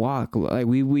going on a walk, like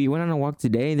we went on a walk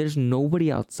today. There's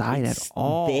nobody outside at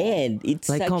all. Dead. It's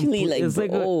like actually it's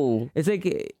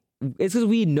because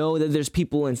we know that there's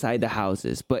people inside the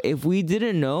houses. But if we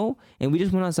didn't know and we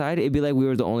just went outside, it'd be like we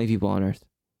were the only people on Earth.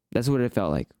 That's what it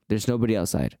felt like. There's nobody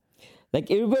outside. Like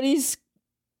everybody's,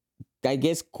 I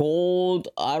guess, cold.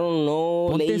 I don't know.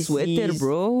 Ponte suéter,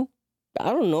 bro.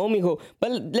 I don't know, mijo.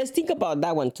 But let's think about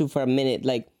that one too for a minute.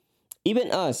 Like.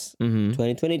 Even us,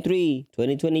 2023,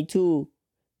 2022,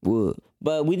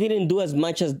 but we didn't do as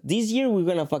much as this year. We're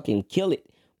gonna fucking kill it.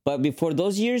 But before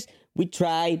those years, we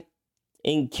tried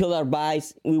and killed our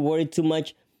vibes. We worried too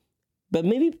much. But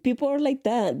maybe people are like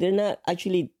that. They're not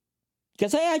actually,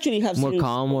 because I actually have more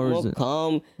calm,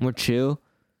 more chill.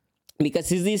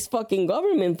 Because it's this fucking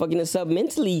government fucking us up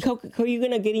mentally. How are you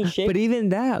gonna get in shape? But even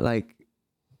that, like,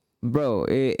 bro,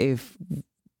 if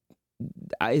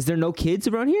is there no kids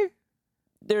around here?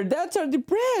 Their dads are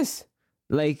depressed.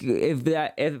 Like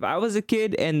if I was a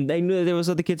kid and I knew that there was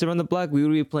other kids around the block, we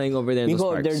would be playing over there in those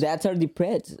parks. Their dads are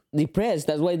depressed.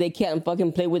 That's why they can't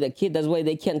fucking play with a kid. That's why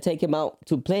they can't take him out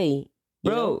to play.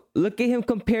 Bro, look at him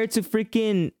compared to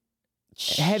freaking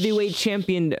heavyweight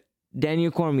champion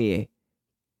Daniel Cormier.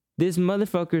 This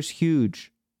motherfucker's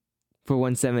huge for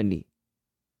 170.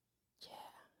 Yeah.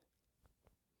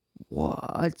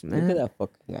 What, man? Look at that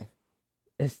fucking guy.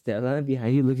 Estella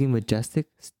behind you looking majestic.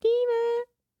 Steven.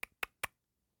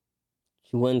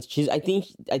 I think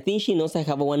she knows I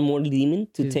have one more demon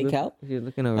to take out. She's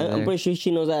looking over there. I'm pretty sure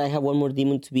she knows that I have one more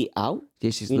demon to be out.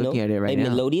 Yeah, she's looking at it right now.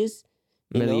 Melodious.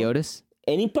 Meliodas.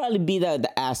 And it probably be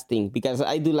the ass thing, because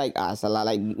I do like ass a lot,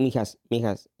 like mijas,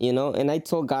 you know. And I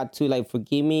told God to, like,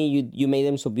 forgive me. You made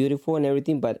them so beautiful and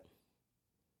everything, but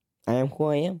I am who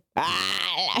I am.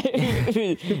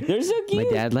 They're so cute.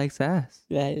 My dad likes ass.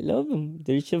 I love them.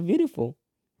 They're so beautiful.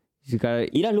 You gotta.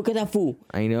 Look at that fool.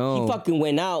 I know. He fucking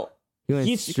went out. He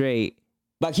went straight.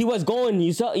 But he was going.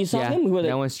 You saw him. He was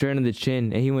that went straight on the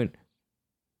chin, and he went.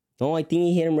 No, I think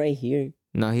he hit him right here.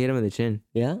 No, he hit him in the chin.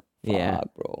 Yeah. Yeah,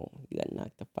 fuck, bro. You got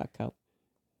knocked the fuck out.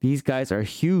 These guys are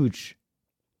huge,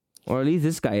 or at least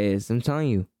this guy is. I'm telling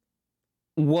you.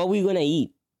 What we gonna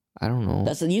eat? I don't know.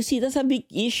 That's a big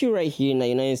issue right here in the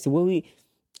United States.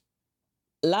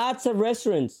 Lots of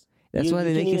restaurants. That's why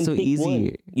they make it so easy.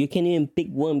 One. You can't even pick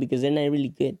one because they're not really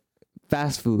good.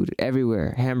 Fast food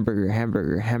everywhere.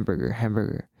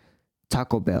 Hamburger.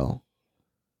 Taco Bell.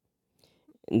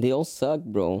 And they all suck,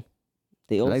 bro.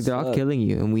 They're all killing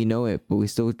you, and we know it, but we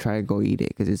still try to go eat it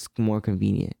because it's more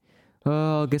convenient.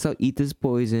 Oh, I guess I'll eat this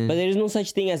poison. But there is no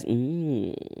such thing as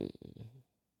You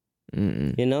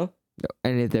know?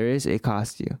 And if there is, it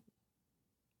costs you.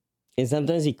 And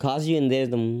sometimes it costs you, and there's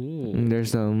the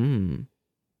There's the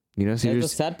You know, so that's the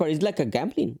sad part. It's like a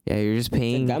gambling. Yeah, you're just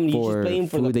paying for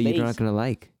food that you're not gonna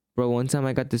like. Bro, one time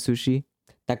I got the sushi.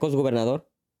 Tacos Gobernador.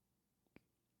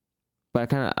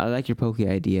 But I like your poke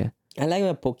idea. I like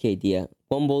my poke idea.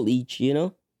 One bowl each, you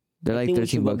know? They're like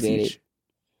 $13 each.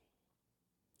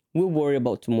 We'll worry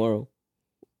about tomorrow.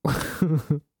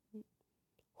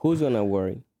 Who's gonna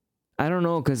worry? I don't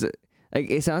know, because like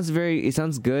it sounds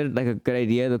good, like a good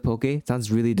idea, the poke. It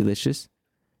sounds really delicious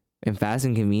and fast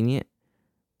and convenient.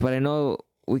 But I know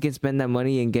we can spend that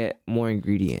money and get more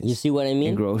ingredients. You see what I mean?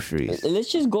 And groceries.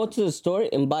 Let's just go to the store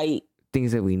and buy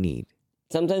things that we need.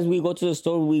 Sometimes we go to the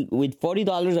store with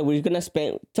 $40 that we're gonna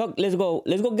spend. Let's go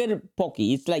get a poke.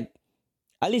 It's like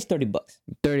at least $30.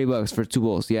 $30 for 2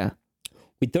 bowls, yeah.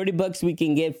 With $30 we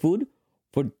can get food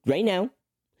for right now,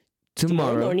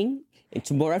 tomorrow morning, and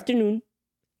tomorrow afternoon,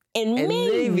 and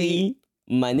maybe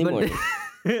Monday morning.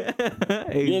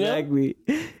 Exactly.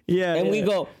 You know? Yeah. And we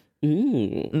go,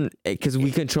 because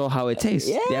we control how it tastes.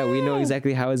 Yeah, we know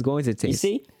exactly how it's going to taste. You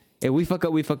see? If we fuck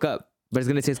up, we fuck up. But it's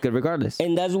going to taste good regardless.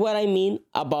 And that's what I mean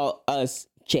about us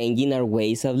changing our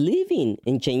ways of living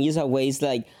and changing our ways.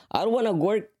 Like, I don't want to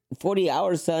work 40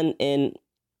 hours, son. And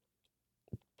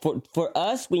for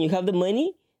us, when you have the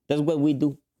money, that's what we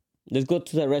do. Let's go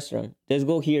to the restaurant. Let's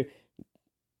go here.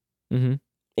 Mm-hmm.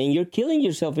 And you're killing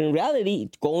yourself. In reality,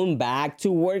 going back to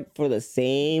work for the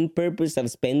same purpose of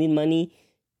spending money,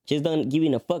 just not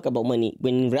giving a fuck about money.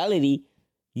 When in reality,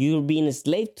 you're being a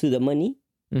slave to the money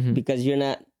because you're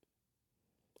not.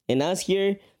 And us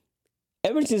here,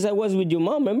 ever since I was with your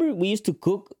mom, remember, we used to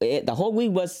cook. The whole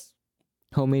week was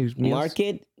homemade meals.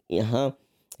 Market,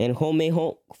 and homemade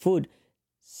food.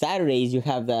 Saturdays, you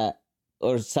have that,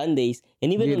 or Sundays.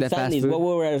 And even on Sundays, what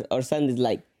were our Sundays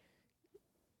like?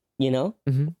 You know?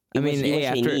 Mm-hmm. It was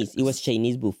Chinese. It was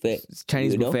Chinese buffet.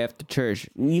 Chinese buffet after church.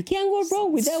 You can't go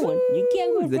wrong with that one. You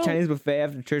can't go wrong. The Chinese buffet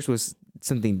after church was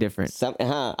something different.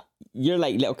 You're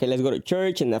like, okay, let's go to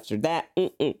church, and after that,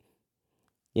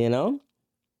 you know.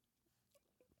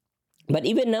 But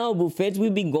even now, buffets,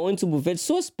 we've been going to buffets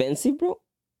so expensive, bro.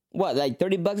 What, like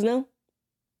 $30 now?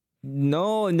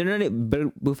 No, they're not.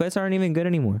 But buffets aren't even good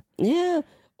anymore. Yeah,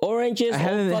 oranges,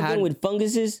 with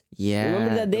funguses. Yeah,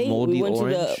 remember that day we went to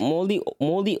the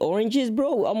moldy oranges,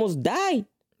 bro? We almost died.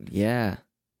 Yeah.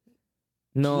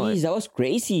 No, jeez, that was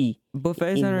crazy.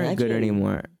 Buffets aren't good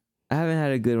anymore. I haven't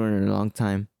had a good one in a long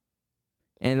time,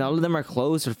 and all of them are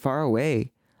closed or far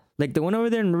away. Like the one over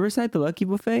there in Riverside, the Lucky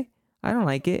Buffet. I don't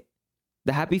like it.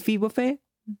 The Happy Feet Buffet.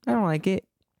 I don't like it.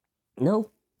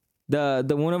 No. The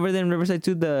one over there in Riverside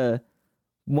too, the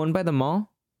one by the mall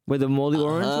where the moldy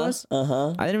orange was.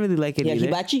 I didn't really like it either.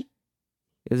 Hibachi.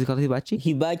 Is it called Hibachi?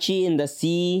 Hibachi in the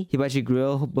sea. Hibachi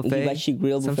Grill Buffet. Hibachi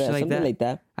Grill Buffet. Something like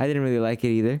that. I didn't really like it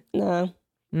either. Nah.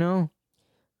 No.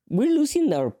 We're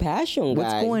losing our passion, guys.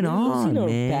 What's going on, We're losing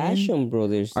man? our passion,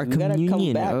 brothers. Our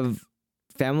communion of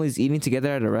families eating together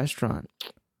at a restaurant.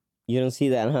 You don't see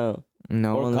that, huh?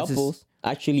 No. Or couples.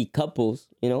 Actually, couples.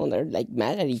 You know, they're like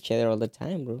mad at each other all the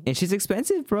time, bro. And she's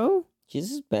expensive, bro.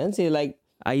 She's expensive. Like,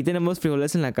 ahí tenemos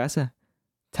frijoles en la casa.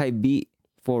 Type beat.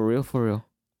 For real.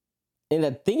 And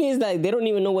the thing is, like, they don't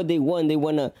even know what they want. They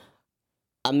want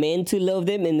a man to love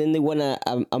them, and then they want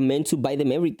a man to buy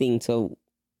them everything. So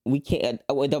we can't.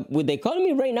 With the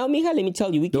economy right now, mija, let me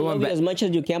tell you, we can love you as much as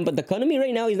you can, but the economy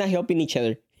right now is not helping each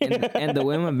other. and the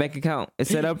way my bank account is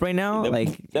set up right now, the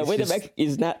way the bank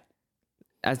is not.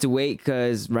 I have to wait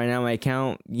because right now my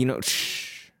account,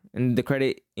 and the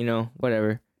credit,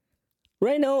 whatever.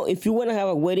 Right now, if you want to have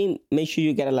a wedding, make sure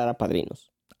you get a lot of padrinos.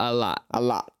 A lot.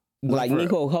 Like,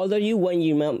 mijo, how old are you? 1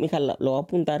 year, mija, lo voy a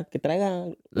apuntar, que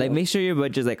traiga. Like, make sure your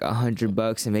budget's like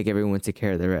 $100 and make everyone take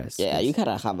care of the rest. Yeah, you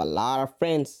gotta have a lot of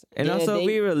friends. And also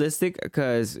be realistic,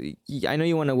 because I know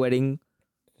you want a wedding,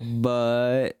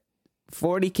 but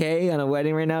 $40K on a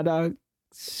wedding right now, dog.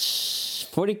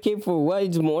 40K for what?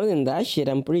 It's more than that shit,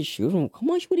 I'm pretty sure. How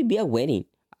much would it be a wedding?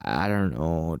 I don't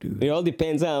know, dude. It all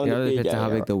depends on how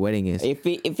big the wedding is. If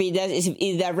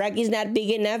the rack is not big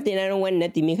enough, then I don't want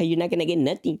nothing, mija. You're not gonna get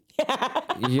nothing.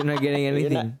 You're not getting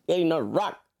anything. You're not getting no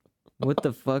rock. What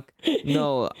the fuck?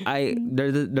 No,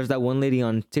 there's that one lady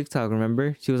on TikTok,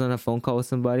 remember? She was on a phone call with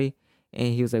somebody,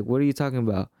 and he was like, "What are you talking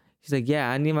about?" She's like, "Yeah,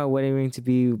 I need my wedding ring to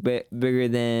be bigger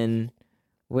than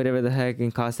whatever the heck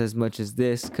and cost as much as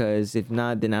this, because if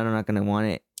not, then I'm not gonna want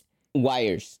it."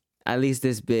 Wires. At least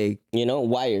this big.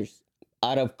 Wires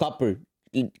out of copper.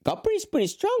 Copper is pretty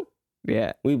strong.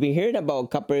 Yeah. We've been hearing about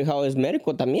copper, how it's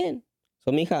medical también.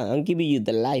 So, mija, I'm giving you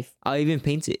the life. I'll even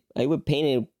paint it. I would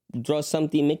paint it, draw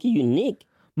something, make it unique.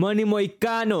 Money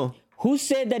Moicano. Who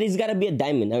said that it's gotta be a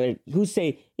diamond? I mean, who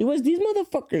say it was these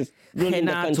motherfuckers ruling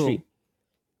the country?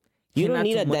 You don't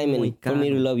need a diamond for me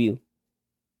to love you.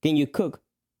 Can you cook?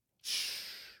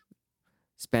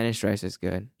 Spanish rice is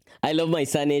good. I love my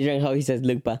son Adrian, how he says,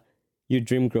 "Look, pa, your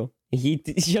dream girl." He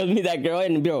shows me that girl,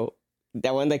 and bro,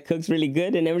 that one that cooks really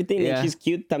good and everything, and she's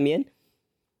cute también.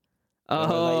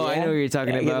 Oh, I know what you're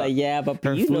talking about. Like, yeah,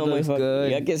 papi, you know my fuck.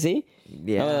 Good. Yeah, que sí.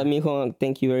 Yeah. Mijo,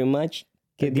 thank you very much.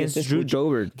 Que Dios te Drew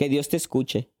Jobert. Que Dios te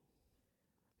escuche.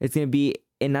 It's gonna be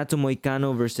Renato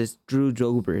Moicano versus Drew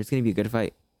Jobert. It's gonna be a good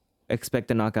fight.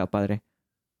 Expect a knockout, padre.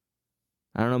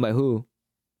 I don't know by who.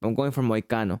 I'm going for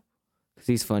Moicano because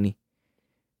he's funny.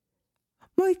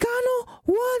 Moicano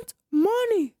wants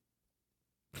money.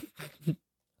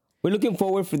 We're looking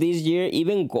forward for this year.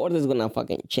 Even Gordo's gonna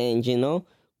fucking change,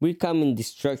 We're coming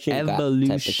destruction Evolution. God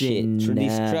type of shit.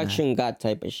 Destruction God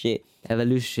type of shit.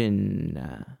 Evolution.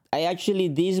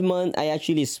 This month, I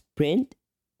actually sprint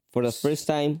for the first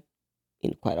time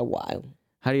in quite a while.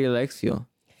 How do your legs feel?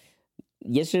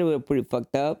 Yesterday we were pretty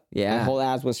fucked up. Yeah. My whole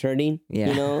ass was hurting.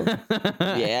 Yeah.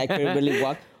 Yeah, I couldn't really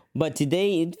walk. But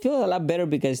today it feels a lot better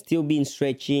because still being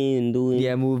stretching and doing.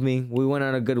 Yeah, moving. We went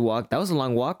on a good walk. That was a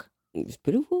long walk. It's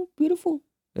beautiful.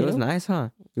 It was nice, huh?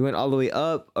 We went all the way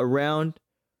up, around.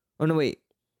 Oh, no, wait.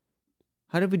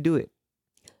 How did we do it?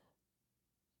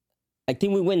 I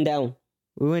think we went down.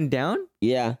 We went down?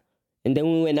 Yeah. And then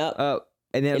we went up.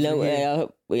 And then,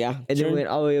 yeah. And then we went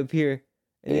all the way up here.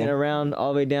 And then around,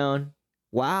 all the way down.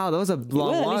 Wow, that was a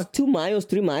long walk. At least 2 miles,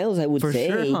 3 miles, I would say.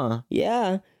 For sure, huh?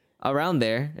 Yeah. Around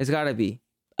there. It's got to be.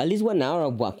 At least 1 hour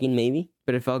of walking, maybe.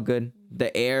 But it felt good.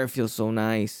 The air feels so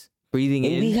nice. Breathing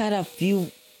in. And we had a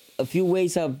few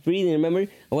ways of breathing. Remember?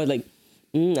 I was like,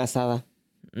 asada.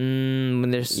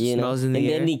 When there's smells in the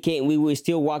air. And then we were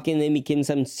still walking, then became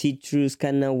some citrus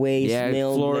kind of way. Yeah,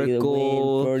 smelled like the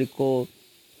wind, florical.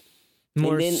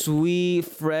 More then, sweet,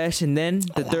 fresh, and then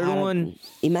the third one.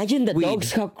 Imagine the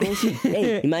dogs how crazy.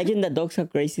 Hey, imagine the dogs how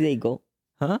crazy they go.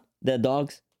 Huh? The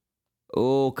dogs.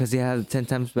 Oh, because they have 10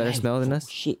 times better smell than us.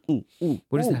 Shit.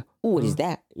 What is that? What is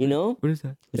that? You know? What is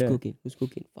that? Who's cooking? Who's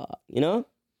cooking? Fuck. You know?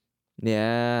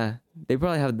 Yeah, they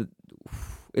probably have the.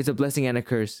 It's a blessing and a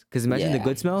curse. Because imagine the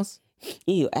good smells.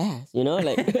 Ew, ass. You know,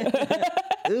 like.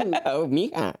 Ooh, oh,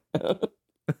 mija.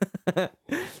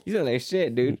 You sound like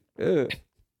shit, dude. Ugh.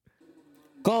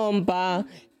 Compa,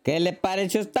 ¿qué le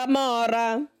pareció esta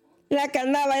morra? La que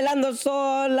anda bailando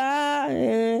sola.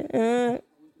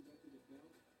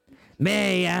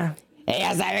 Bella.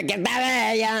 Ella sabe que está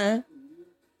bella.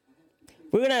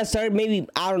 We're gonna start maybe,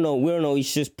 I don't know,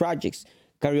 it's just projects.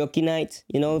 Karaoke nights,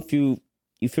 you know, if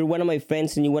you're one of my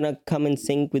friends and you wanna come and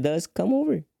sing with us, come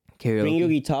over. Karaoke. Bring your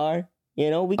guitar, you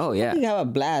know, we can have a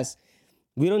blast.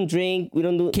 We don't drink, we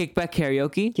don't do Kickback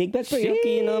karaoke. Kickback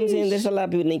karaoke, you know what I'm saying? There's a lot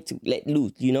of people need to let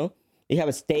loose, you know? We have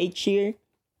a stage here.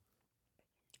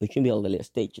 We should be able to let a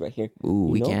stage right here. Ooh,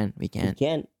 we can. We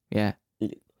can. Yeah.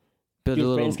 Build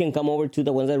Your friends can come over too,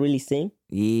 the ones that really sing.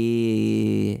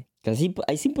 Yeah. Because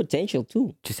I see potential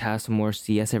too. Just have some more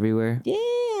CS everywhere. Yeah.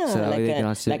 So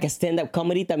like a stand-up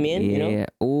comedy también, you know?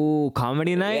 Yeah. Ooh,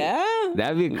 comedy night? Yeah.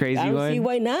 That'd be a crazy one. I don't see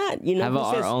why not. You know, have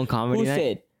our own comedy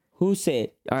night? Who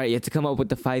said? All right, you have to come up with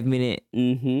the 5-minute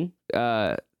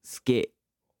skit.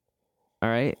 All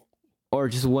right? Or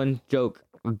just one joke.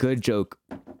 A good joke.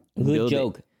 Good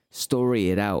joke. Story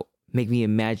it out. Make me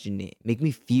imagine it. Make me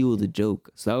feel the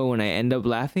joke. So when I end up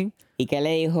laughing. Y que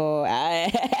le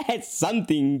dijo,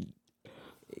 something.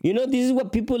 You know, this is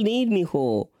what people need,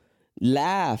 mijo.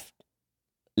 Laugh.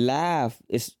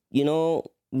 It's, you know,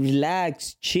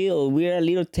 relax, chill. We're a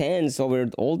little tense over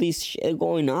all this shit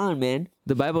going on, man.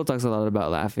 The Bible talks a lot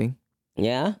about laughing.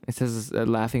 Yeah? It says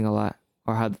laughing a lot.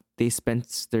 Or how they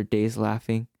spent their days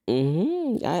laughing.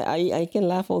 I can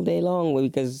laugh all day long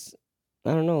because,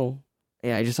 I don't know.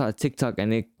 Yeah, I just saw a TikTok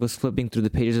and it was flipping through the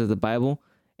pages of the Bible.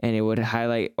 And it would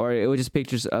highlight, or it was just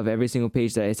pictures of every single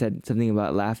page that I said something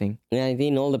about laughing. Yeah, I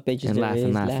think all the pages and laugh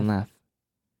and laugh and laugh.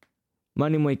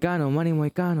 Manny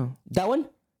Moicano. That one?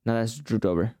 No, that's Drew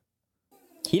Dober.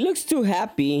 He looks too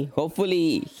happy.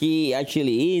 Hopefully he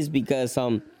actually is because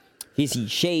he's in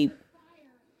shape.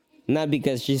 Not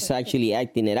because she's actually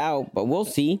acting it out, but we'll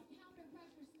see.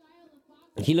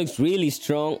 He looks really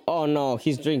strong. Oh no,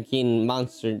 he's drinking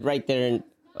Monster right there.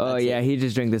 Oh yeah, he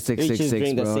just drank the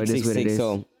 666, bro. It is what it is.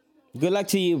 So, good luck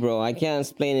to you, bro. I can't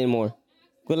explain anymore.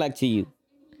 Good luck to you.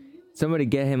 Somebody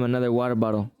get him another water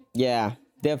bottle. Yeah,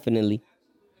 definitely.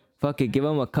 Fuck it, give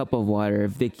him a cup of water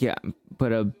if they can't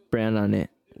put a brand on it.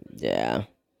 Yeah.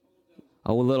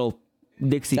 A little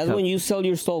Dixie cup. That's when you sell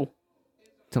your soul.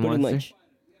 To pretty Monster? much.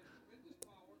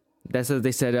 That's what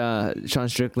they said Sean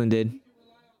Strickland did.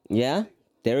 Yeah,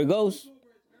 there it goes.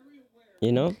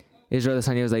 You know? Israel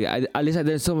Adesanya was like, at least I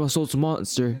didn't sell my soul to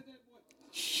Monster.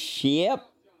 Yep.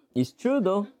 It's true,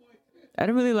 though. I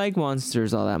don't really like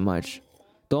Monsters all that much.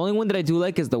 The only one that I do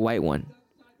like is the white one.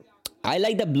 I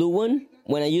like the blue one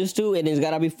when I used to, and it's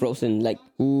gotta be frozen. Like,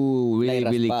 ooh, really,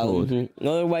 like really cold. Mm-hmm.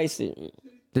 Otherwise...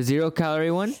 The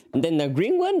 0-calorie one? And then the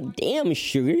green one? Damn,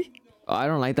 sugar. Oh, I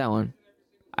don't like that one.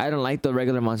 I don't like the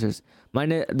regular Monsters.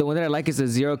 The one that I like is the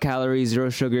 0-calorie, 0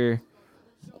 sugar,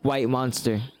 white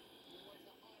Monster.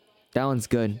 That one's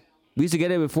good. We used to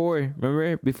get it before.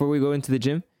 Remember? Before we go into the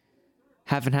gym?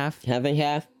 Half and half? Half and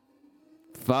half.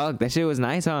 Fuck, that shit was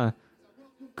nice, huh?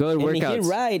 Good workouts. You're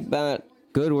right, but...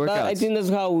 Good workouts. But I think that's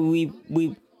how we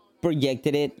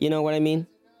projected it. You know what I mean?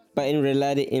 But in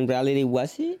reality,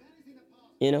 was it?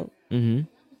 You know? Mm-hmm.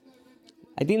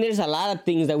 I think there's a lot of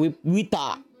things that we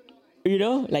thought. You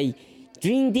know? Like,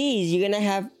 drink this, you're gonna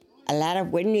have a lot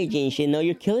of energy and shit. No,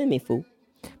 you're killing me, fool.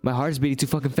 My heart's beating too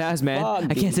fucking fast, man.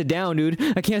 Fuck, I can't sit down, dude.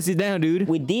 I can't sit down, dude.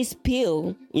 With this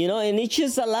pill, you know, and it's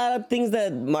just a lot of things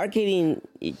that marketing...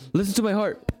 Listen to my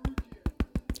heart.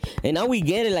 And now we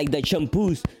get it, like the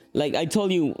shampoos. Like I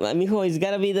told you, amigo, it's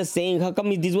gotta be the same. How come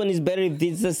this one is better if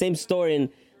it's the same store? And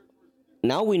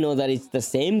now we know that it's the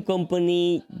same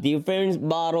company, different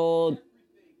bottle,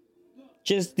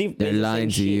 just different. They're lying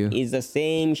to you. It's the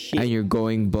same shit. And you're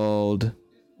going bald.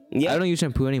 Yeah. I don't use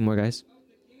shampoo anymore, guys.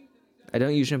 I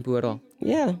don't use shampoo at all.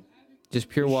 Yeah. Just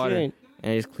pure water. And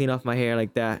I just clean off my hair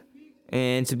like that.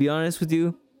 And to be honest with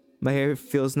you, my hair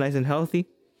feels nice and healthy.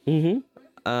 Mm-hmm.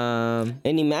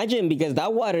 And imagine, because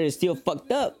that water is still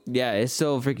fucked up. Yeah, it's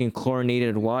so freaking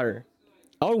chlorinated water.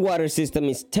 Our water system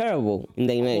is terrible in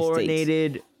the United States.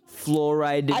 Chlorinated,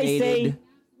 fluoridated. I say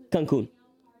Cancun.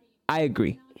 I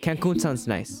agree. Cancun sounds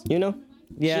nice. You know?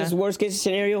 Yeah. Just worst case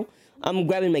scenario, I'm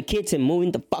grabbing my kids and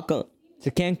moving the fuck up.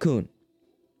 To Cancun.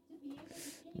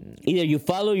 Either you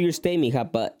follow or you stay, mija,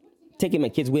 but taking my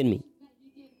kids with me.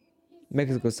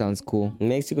 Mexico sounds cool.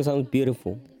 Mexico sounds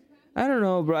beautiful. I don't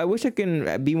know, bro. I wish I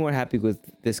can be more happy with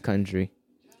this country.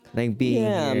 Like being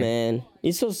Yeah, here. man.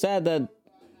 It's so sad that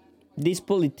these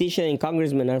politicians and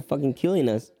congressmen are fucking killing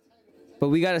us. But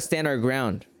we gotta stand our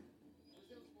ground.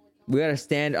 We gotta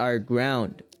stand our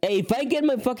ground. Hey, if I get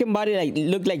my fucking body like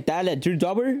look like that, like Drew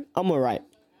Dober, I'm alright.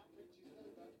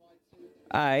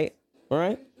 Alright.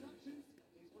 Alright?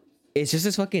 It's just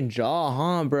this fucking jaw,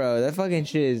 huh, bro? That fucking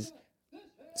shit is...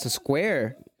 It's a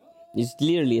square. It's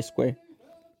literally a square.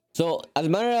 So, as a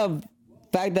matter of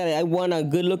fact that I want a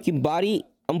good looking body,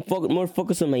 I'm more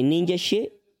focused on my ninja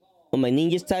shit. On my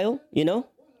ninja style, you know?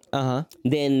 Uh-huh.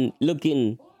 Than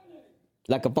looking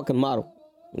like a fucking model,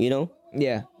 you know?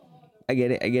 Yeah. I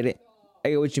get it. I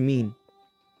get what you mean.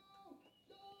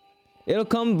 It'll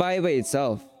come by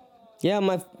itself. Yeah,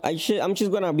 I'm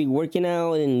just gonna be working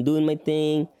out and doing my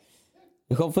thing.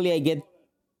 Hopefully I get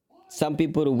some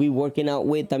people to be working out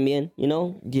with también, you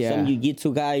know? Yeah. Some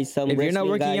jiu-jitsu guys, some If you're not wrestling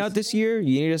working guys. out this year,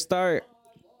 you need to start.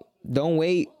 Don't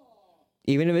wait.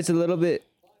 Even if it's a little bit.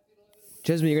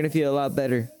 Trust me, you're gonna feel a lot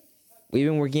better. We've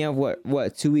been working out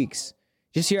what 2 weeks.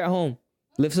 Just here at home.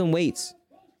 Lift some weights.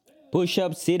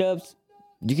 Push-ups, sit-ups.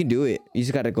 You can do it. You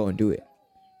just gotta go and do it.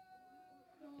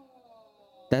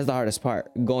 That's the hardest part.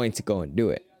 Going to go and do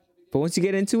it. But once you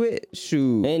get into it,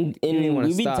 shoot. And you don't even wanna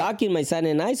we've been stop. talking, my son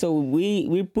and I, so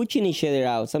we're pushing each other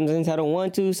out. Sometimes I don't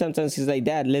want to. Sometimes he's like,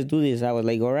 Dad, let's do this. I was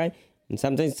like, all right. And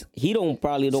sometimes he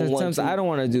probably don't want Sometimes to. I don't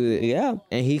want to do it. Yeah.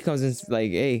 And he comes in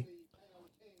like, hey.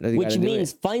 you Which gotta do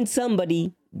means it. find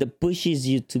somebody that pushes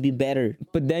you to be better.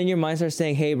 But then your mind starts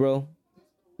saying, hey, bro,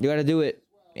 you gotta do it.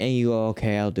 And you go,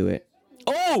 okay, I'll do it.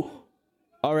 Oh!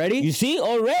 Already? You see?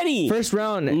 Already! First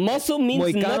round. Muscle means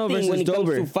Moicano nothing versus when it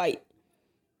Dober. comes to fight.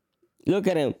 Look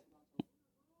at him.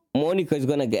 Monica is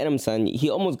gonna get him, son. He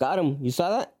almost got him. You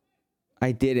saw that?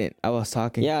 I didn't. I was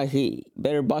talking. Yeah, he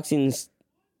better boxing.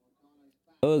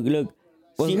 Oh, look.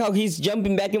 See how he's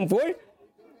jumping back and forth?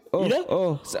 Oh, You know?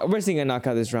 oh. So we're seeing a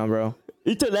knockout this round, bro.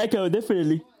 It's a knockout,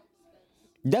 definitely.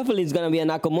 Definitely it's gonna be a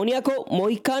knockout.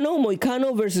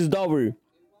 Moicano versus Dober.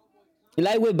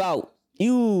 Lightweight bout.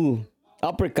 You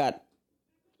uppercut.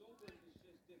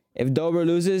 If Dober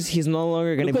loses, he's no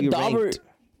longer gonna be ranked.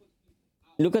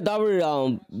 Look at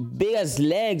Dober, big as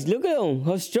legs. Look at him,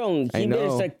 how strong. I He better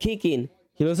know. start kicking.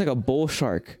 He looks like a bull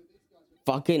shark.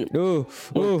 Fucking. Ooh,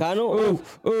 Moicano.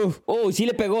 Oh, sí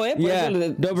le pegó, eh. Por Yeah, eso le-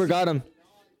 Dober got him.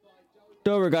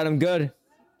 Dober got him good.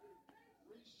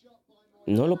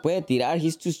 No lo puede tirar.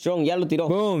 He's too strong. Ya lo tiró.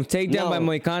 Boom, takedown by No.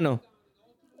 Moicano.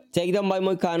 Take down by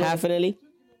Moicano, definitely.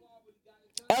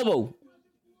 Elbow.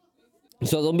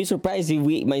 So don't be surprised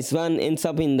if my son ends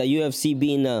up in the UFC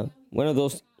being one of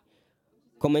those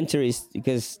commentaries,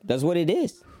 because that's what it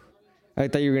is. I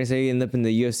thought you were gonna say you end up in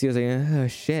the UFC. I was like, oh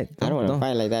shit. I don't want to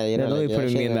fight like that. You know, Don't like, be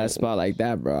putting me in shit, that spot like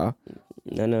that, bro.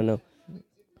 No.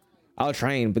 I'll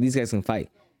train, but these guys can fight.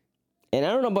 And I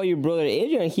don't know about your brother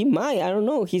Adrian. He might. I don't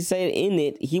know. He said in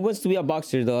it. He wants to be a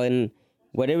boxer though, and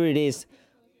whatever it is,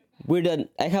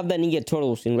 I have the Ninja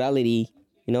Turtles in reality.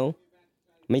 You know,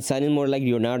 my son is more like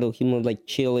Leonardo. He's more like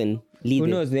chill and lead. Who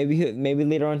knows? Maybe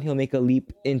later on he'll make a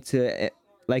leap into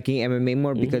liking MMA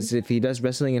more, because if he does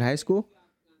wrestling in high school,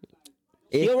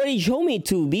 He already showed me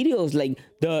 2 videos like,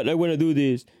 Dad, I want to do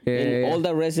this. And all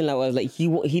that wrestling, I was like, he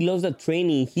loves the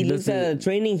training. He looks at the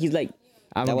training, he's like,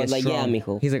 I'm I gonna was get like, strong. yeah,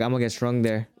 mijo. He's like, I'm gonna get strong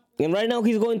there. And right now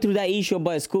he's going through that issue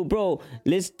about school. Bro,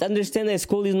 let's understand that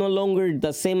school is no longer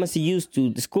the same as it used to.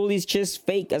 The school is just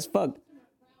fake as fuck.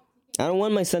 I don't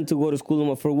want my son to go to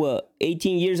school for what?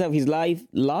 18 years of his life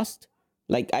lost?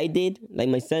 Like I did? Like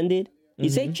my son did?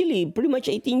 It's actually pretty much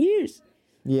 18 years.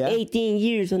 Yeah. 18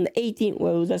 years on the 18th.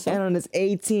 What was that song? And on his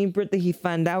 18th birthday, he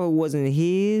found out it wasn't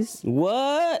his.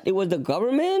 What? It was the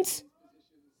government's?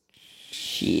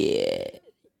 Shit.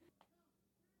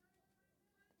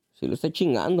 Se lo está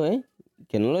chingando, eh.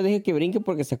 Que no lo deje que brinque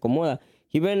porque se acomoda.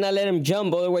 He better not let him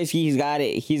jump, otherwise he's got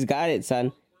it. He's got it,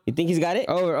 son. You think he's got it?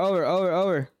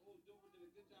 Over.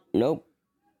 Nope.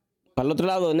 Para el otro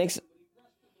lado, next.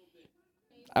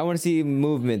 I want to see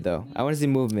movement, though.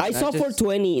 I saw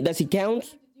 420. Does it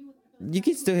count? You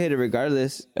can still hit it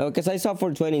regardless. Because I saw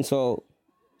 420, so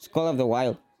it's Call of the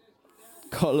Wild.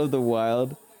 Call of the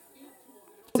Wild.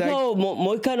 No,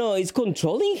 Moicano is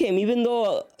controlling him, even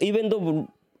though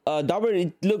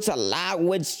Dober looks a lot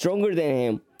way stronger than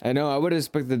him. I know. I would have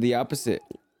expected the opposite.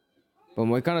 But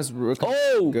Moicano's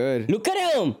Oh, good. Look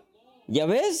at him. ¿Ya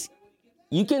ves?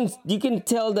 you can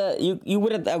tell that you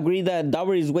would have agreed that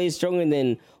Dover is way stronger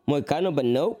than Moicano, but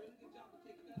nope.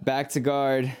 Back to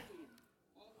guard.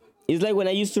 It's like when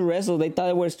I used to wrestle, they thought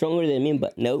they were stronger than me,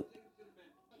 but nope.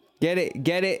 Get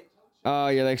it. Oh,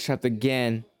 your leg's trapped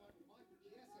again.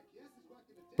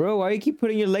 Bro, why you keep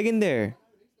putting your leg in there?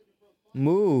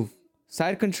 Move.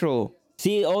 Side control.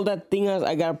 See, all that thing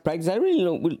I gotta practice. I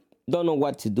really don't know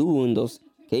what to do in those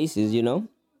cases, you know?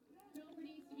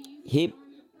 Hip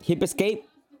escape.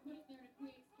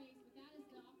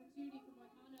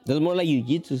 That's more like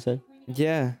jiu-jitsu, son.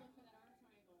 Yeah.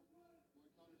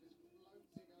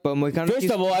 But Moicano First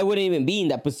of all, I wouldn't even be in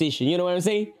that position. You know what I'm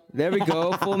saying? There we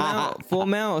go. Full mount. Full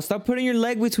mount. Stop putting your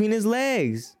leg between his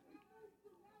legs.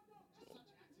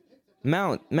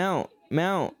 Mount.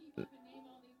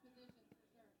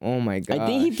 Oh my god. I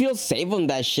think he feels safe on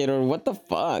that shit or what the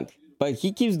fuck. But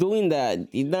he keeps doing that.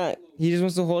 He's not. He just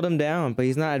wants to hold him down, but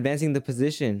he's not advancing the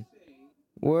position.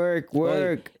 Work.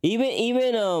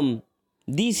 Even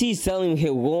DC's telling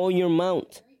him, go on your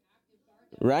mount.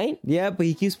 Right? Yeah, but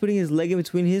he keeps putting his leg in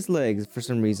between his legs for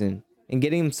some reason and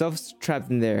getting himself trapped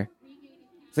in there.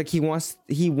 It's like he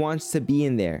wants to be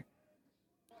in there.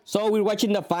 So we're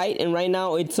watching the fight, and right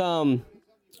now it's Dover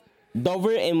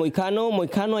and Moicano.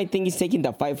 Moicano, I think, is taking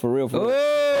the fight for real.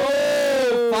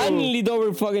 Oh! Finally,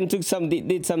 Dover fucking did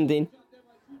something.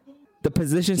 The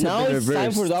positions have been reversed. Now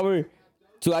it's time for Dover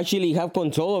to actually have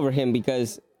control over him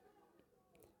because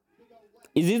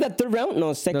is this the third round?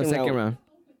 No, second round.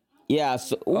 Yeah,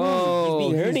 so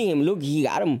he's been hurting him. Look, he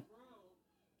got him.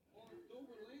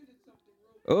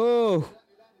 Oh.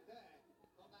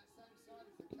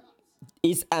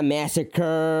 It's a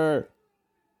massacre.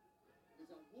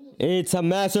 It's a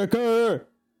massacre.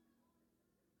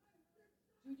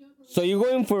 So you're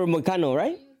going for Moicano,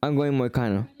 right? I'm going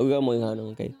Moicano. We got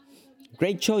Moicano, okay.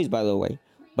 Great choice, by the way.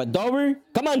 But Dover,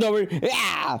 come on, Dover.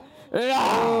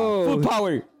 Full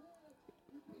power.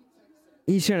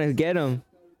 He's trying to get him.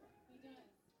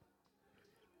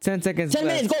 10 seconds 10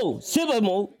 left. minutes, go. Silver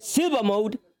mode. Silver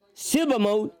mode.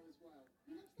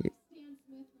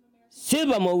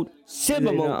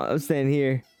 No, I'm staying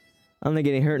here. I'm not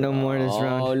getting hurt no more this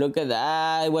round. Oh, look at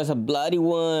that. It was a bloody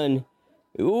one.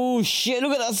 Oh, shit.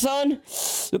 Look at that, son.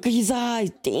 Look at his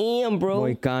eyes. Damn, bro.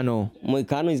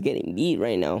 Moicano is getting beat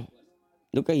right now.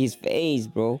 Look at his face,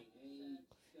 bro.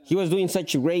 He was doing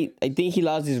such a great. I think he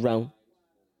lost this round.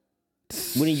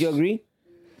 Wouldn't you agree?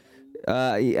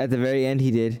 At the very end,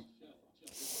 he did.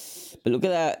 But look at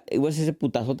that. It was ese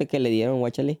putazote que le dieron,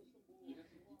 guáchale.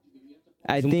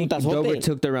 I think Dover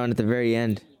took the round at the very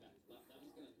end.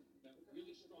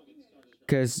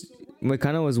 Because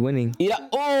Moicano was winning. Yeah.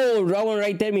 Oh, round one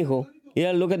right there, mijo.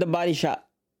 Yeah, look at the body shot.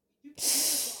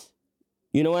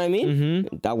 You know what I mean?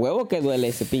 Mm-hmm. Da huevo que duele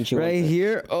ese pinche right golpe.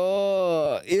 Here.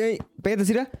 Oh. Pégate,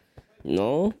 Cira.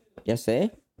 No, ya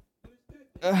sé.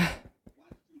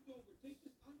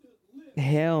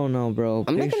 Hell no, bro.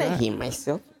 I'm Big not gonna shot. hit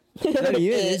myself.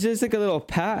 It's just like a little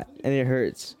pat and it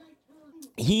hurts.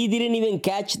 He didn't even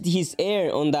catch his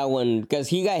air on that one because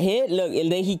he got hit. Look,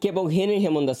 and then he kept on hitting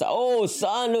him on the side. Oh,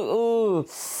 son, look. Oh.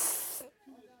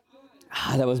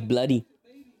 That was bloody.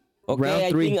 Okay, Round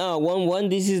 3. I think 1-1.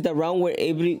 This is the round where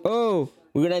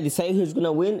we're gonna decide who's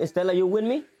gonna win. Estela, you win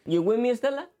me? You win me,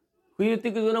 Estela? Who do you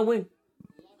think is gonna win?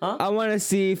 Huh? I want to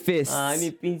see fists. Ay,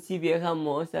 mi pinche vieja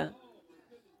moza.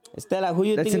 Estela, who do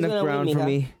you That's think is enough gonna ground win for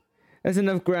me? me. That's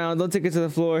enough ground. Don't take it to the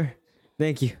floor.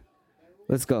 Thank you.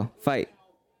 Let's go. Fight.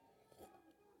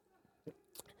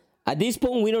 At this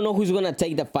point, we don't know who's gonna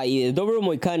take the fight either. Dover or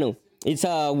Moicano. It's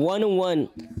a 1-on-1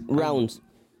 rounds.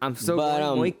 I'm so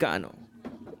going Moicano.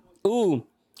 Ooh,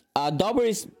 Dover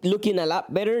is looking a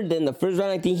lot better than the first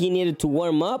round. I think he needed to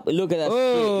warm up. Look at that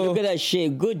shit. Look at that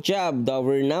shit. Good job,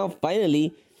 Dover. Now,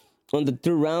 finally, on the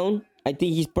third round, I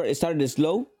think he started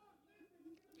slow.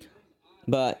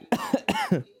 But,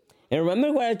 and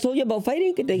remember what I told you about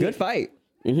fighting? Good fight.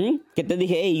 Que te dije,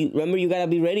 hey, remember you gotta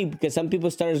be ready because some people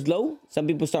start slow, some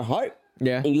people start hard.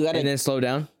 Yeah, and then slow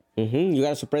down. You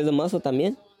gotta suppress the muscle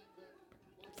también.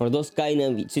 For those kind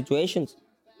of situations.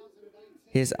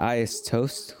 His eye is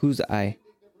toast. Whose eye?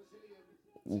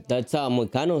 That's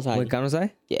Moicano's eye. Moicano's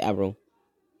eye? Yeah, bro.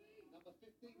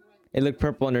 It looked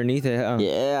purple underneath it. Huh?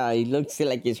 Yeah, it looks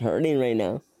like it's hurting right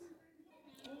now.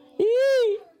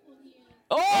 Eee!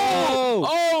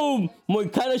 Oh!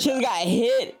 Moicano just got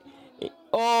hit.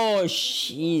 Oh,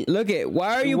 shit. Look it.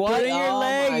 Why are you putting your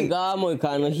leg? Oh, my God,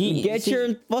 Moicano. Get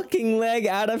your fucking leg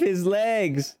out of his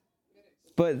legs.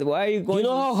 But why are you going... You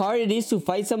know how hard it is to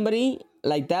fight somebody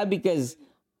like that? Because,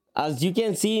 as you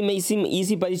can see, it may seem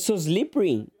easy, but it's so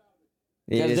slippery.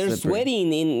 Because they're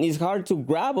sweating and it's hard to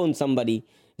grab on somebody.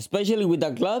 especially with the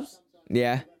gloves.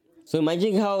 Yeah. So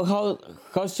imagine how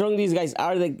strong these guys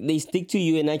are that they stick to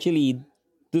you and actually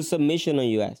do submission on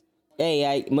you guys.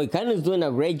 Hey, Moicano's doing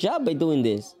a great job by doing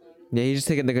this. Yeah, he's just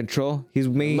taking the control. He's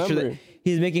making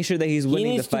sure that he's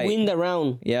winning the fight. He needs to win the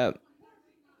round. Yep.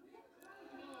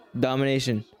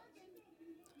 Domination.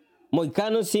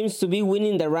 Moicano seems to be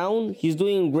winning the round. He's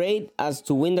doing great as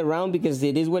to win the round because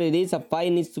it is what it is. A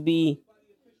fight needs to be...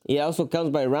 It also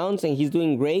counts by rounds, and he's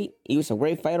doing great. It was a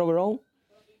great fight overall.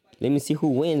 Let me see who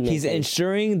wins. He's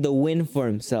ensuring the win for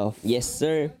himself. Yes,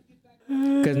 sir.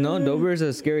 Because no, Dober is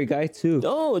a scary guy too.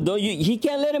 No, he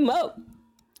can't let him up.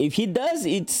 If he does,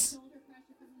 he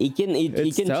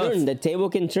can tough. turn. The table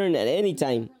can turn at any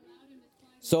time.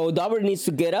 So Dober needs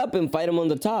to get up and fight him on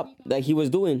the top like he was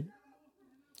doing.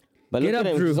 But Get look up,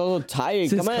 at him. Drew. He's also tired.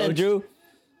 This Come on, coach. Drew.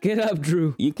 Get up,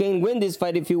 Drew. You can win this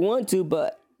fight if you want to,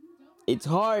 but it's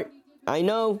hard. I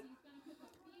know.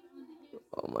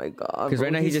 Oh my God. Because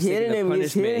right now he's just taking the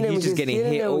punishment. He's just getting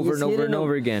hit over and over and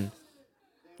over again.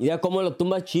 Mira cómo lo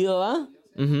tumba chido, ¿va?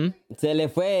 Se le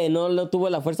fue, no lo tuvo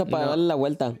la fuerza para darle la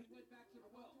vuelta.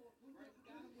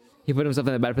 He put himself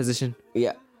in a bad position.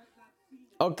 Yeah.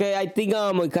 Okay, I think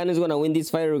Moicano is gonna win this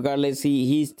fight regardless.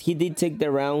 He did take the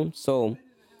round, so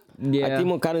Yeah. I think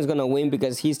Moicano is gonna win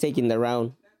because he's taking the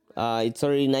round. It's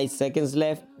already 9 seconds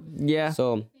left, Yeah.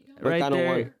 so right Moicano there,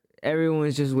 won.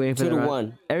 everyone's just waiting for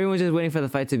 2-1. Everyone's just waiting for the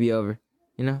fight to be over.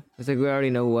 You know, it's like we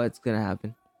already know what's gonna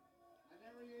happen.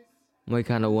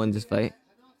 Moicano won this fight.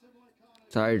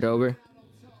 Sorry, Dober.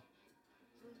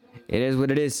 It is what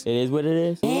it is. It is what it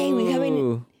is. Hey, we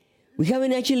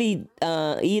haven't actually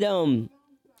eat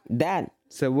that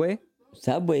Subway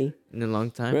Subway. in a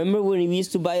long time. Remember when we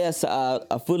used to buy us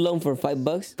a foot long for $5?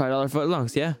 $5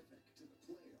 footlongs, yeah.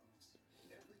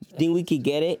 Think we could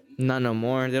get it? Not no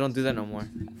more. They don't do that no more.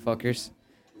 Fuckers.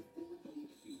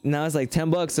 Now it's like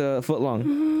 $10 a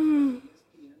footlong.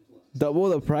 Double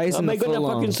the price How in am the I gonna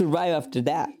footlong. fucking survive after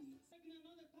that?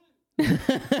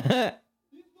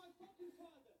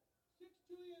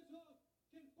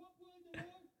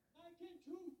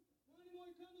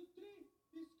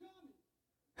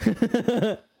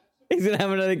 He's gonna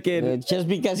have another kid. Just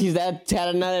because he's had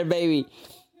another baby.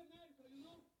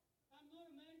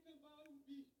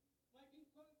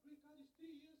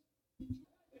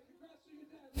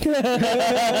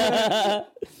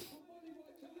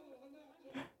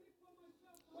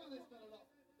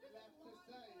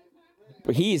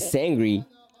 But he is angry,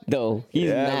 though. He's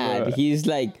mad. bro. He's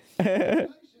like,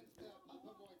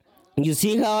 you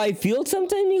see how I feel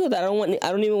sometimes, Nico? That I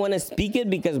don't even want to speak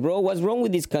it because, bro, what's wrong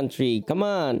with this country? Come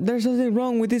on. There's something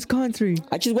wrong with this country.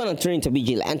 I just want to turn into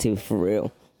vigilante for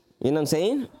real. You know what I'm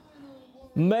saying?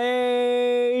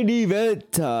 Main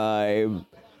event time.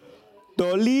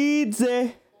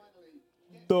 Dolidze.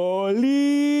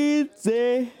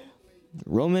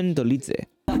 Roman Dolidze.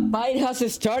 The fight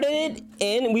has started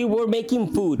and we were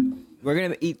making food. We're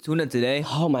gonna eat tuna today.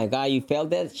 Oh my God, you felt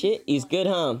that shit? It's good,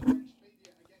 huh?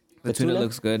 The tuna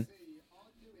looks good.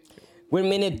 We're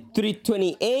minute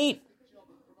 328.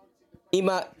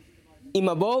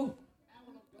 Imabov.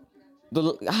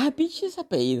 Bitches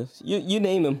apellidos. You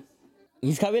name him.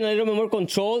 He's having a little bit more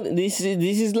control. This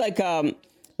is like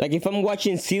if I'm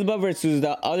watching Silva versus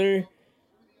the other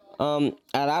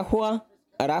Araujo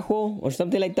or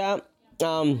something like that.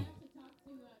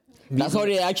 That's how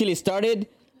it actually started.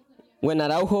 When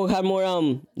Araujo had more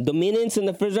dominance in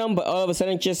the first round, but all of a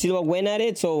sudden just Silva went at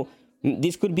it. So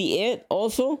this could be it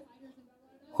also.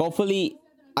 Hopefully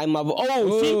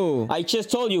see, I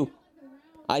just told you.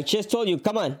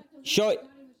 Come on, show it.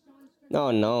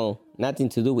 No, nothing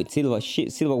to do with Silva.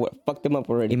 Shit, Silva fucked him up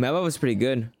already. Imaba was pretty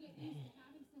good.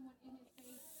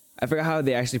 I forgot how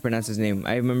they actually pronounce his name.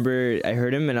 I remember I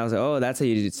heard him and I was like, oh, that's how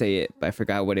you say it. But I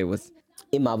forgot what it was.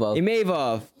 Imabov.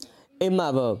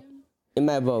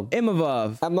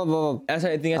 That's how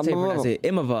I think that's how you pronounce it.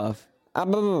 Imavov.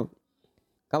 Come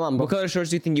on, bro. What color shorts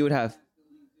do you think you would have?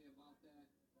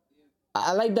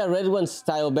 I like the red one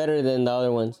style better than the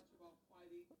other ones.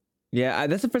 Yeah,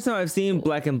 that's the first time I've seen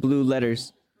black and blue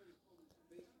letters.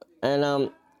 And I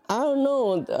don't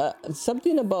know,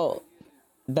 something about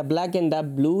the black and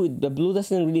that blue. The blue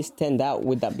doesn't really stand out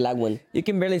with that black one. You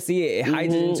can barely see it. It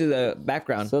hides it into the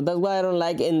background. So that's why I don't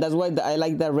like it, and that's why I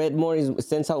like the red more. It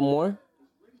stands out more.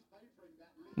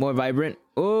 More vibrant.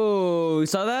 Oh, you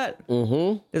saw that?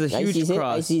 Mm-hmm. There's a huge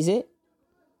cross. I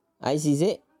sees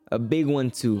it. A big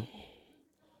one too.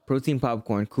 Protein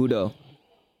popcorn. Kudo.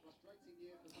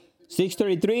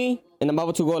 6:33, and I'm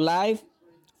about to go live.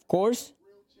 Of course.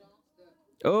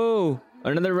 Oh,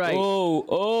 another right. Oh!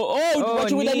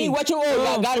 Watch it with the knee. Watch it.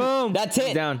 Oh, got him. That's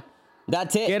it. Down.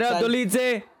 That's it. Get up, son.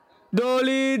 Dolidze.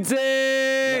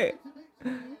 Dolidze.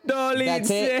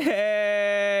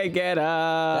 Dolidze. Get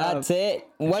up. That's it.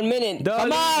 1 minute.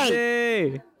 Come on.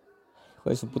 Dolidze. Hijo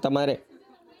de su puta madre.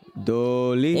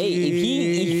 Dolidze. Hey,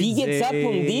 if he gets up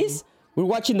from this, we're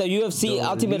watching the UFC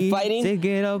Ultimate Fighting.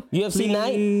 Get up, UFC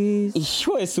night. please.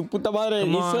 Hijo de su puta madre.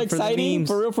 Come It's on, so exciting.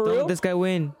 For real, for Don't real. let this guy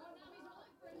win.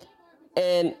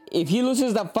 And if he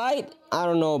loses the fight, I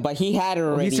don't know, but he had it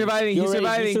already. He's surviving. He He's already-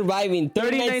 surviving. He's surviving.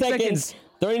 39 seconds.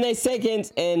 39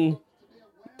 seconds, and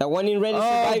the one in red is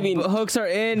surviving. Hooks are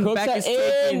in. Hooks Back are is in.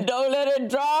 taken. Don't let it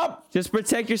drop. Just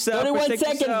protect yourself. 31 protect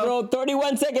seconds, yourself. bro.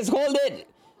 31 seconds. Hold it.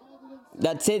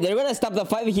 That's it. They're gonna stop the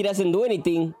fight if he doesn't do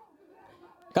anything.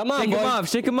 Come on, Shake boy. him off.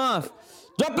 Shake him off.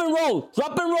 Drop and roll.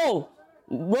 Drop and roll.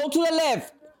 Roll to the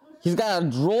left. He's gotta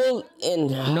roll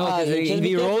and No, 'cause if just he be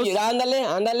careful. rolls-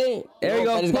 Ándale. There you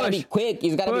go, But he's gotta be push. quick.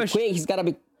 He's gotta Push. be quick. He's gotta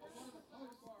be.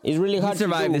 It's really He hard to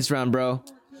survived do. this round, bro.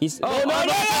 He's Oh,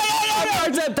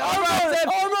 no.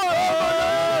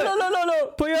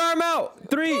 Put your arm out.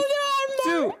 3,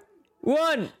 2,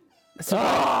 1.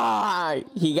 Ah,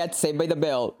 he got saved by the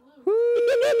bell.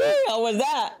 How was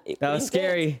that? That was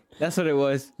scary. That's what it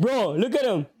was. Bro, look at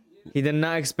him. He did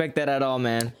not expect that at all,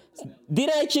 man. Did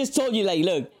I just told you, like,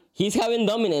 look, he's having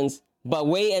dominance, but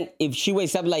wait, and if she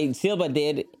wakes up like Silva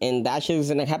did, and that shit was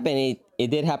gonna happen, it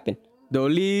did happen.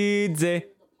 Dolidze.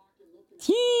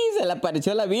 Sí, se le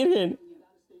apareció la Virgen.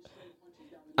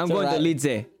 I'm It's going alright.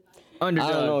 Dolidze. Underdog.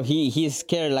 I don't know. He's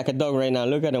scared like a dog right now.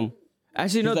 Look at him.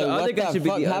 Actually, no, He's the like, other what guy the should be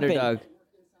fuck the happened? underdog.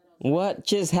 What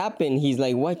just happened? He's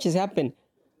like, what just happened?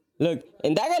 Look,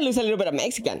 and that guy looks a little bit of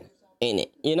Mexican in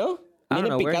it, you know? I don't Viene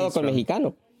know where picado he's con from.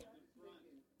 mexicano.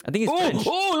 I think he's French.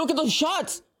 Oh, look at those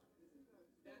shots.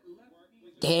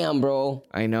 Damn, bro.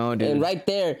 I know, dude. And right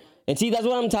there. And see, that's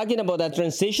what I'm talking about. That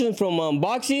transition from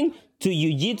boxing to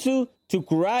jiu-jitsu to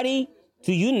karate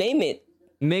to you name it.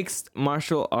 Mixed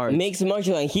martial arts. Mixed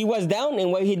martial. And he was down,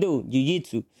 and what he do?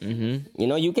 Jiu-jitsu. You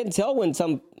know, you can tell when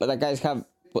some other guys have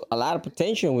a lot of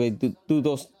potential when they do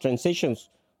those transitions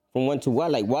from one to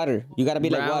one, like water. You got to be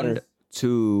like water. Round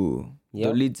 2.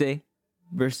 Yep. Dolidze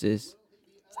versus,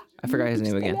 I forgot his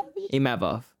name again.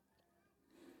 Imavov.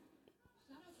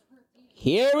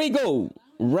 Here we go.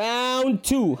 Round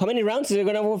 2. How many rounds is it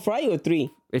going to go Friday or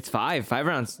 3? It's 5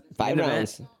 rounds. 5 Main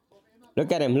rounds. event.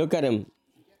 Look at him. Look at him.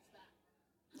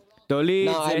 Dolidze.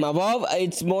 Now I'm above.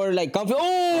 It's more like comfy.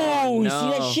 Oh, you see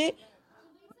that no. shit?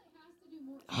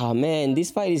 Oh man,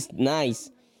 this fight is nice.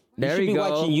 There you should we be go.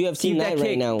 watching UFC Keep that night kick.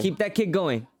 right now. Keep that kick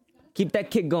going. Keep that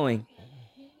kick going.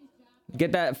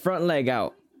 Get that front leg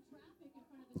out.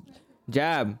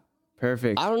 Jab.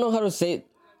 Perfect. I don't know how to say it.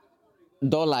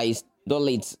 Dolidze.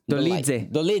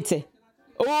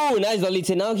 Oh, nice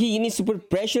Dolidze. Now he needs to put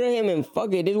pressure on him and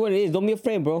fuck it. It is what it is. Don't be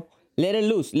afraid, bro. Let her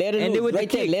loose. Let her End loose. it with Right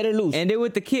the there. kick. Let her loose. End it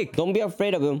with the kick. Don't be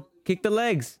afraid of him. Kick the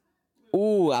legs.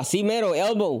 Ooh, así mero.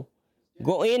 Elbow.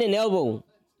 Go in and elbow.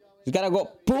 He's gotta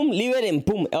go. Boom. Leave it and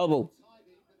boom. Elbow.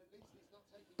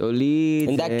 Dolidze.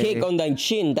 And that kick on the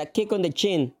chin. That kick on the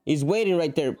chin. Is waiting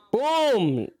right there.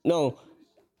 Boom. No.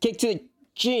 Kick to the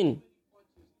chin.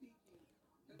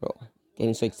 Bro.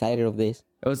 Getting so excited of this.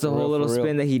 It was the For whole real, little for real.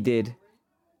 spin that he did.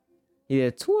 He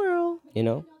did a twirl. You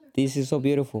know? This is so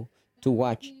beautiful to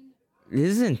watch.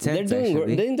 This is intense,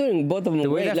 actually. They're doing both of them. The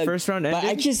way great. that first round But I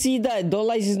ended? just see that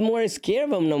Dolidze is more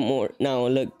scared of him no more. Now,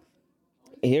 look.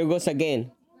 Here goes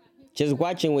again. Just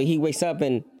watching when he wakes up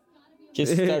and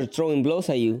just starts throwing blows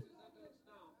at you.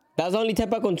 That's the only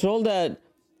type of control that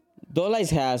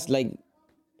Dolidze has. Like,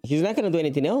 he's not going to do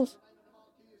anything else.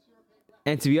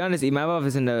 And to be honest, Imavov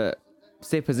is in a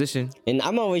safe position. And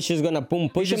I'm always just going to boom,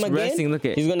 push He's him just again. resting, look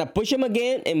at- He's going to push him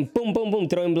again and boom, boom, boom,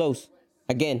 throwing blows.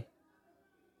 Again.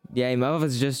 Yeah, Imavov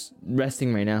is just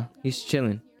resting right now. He's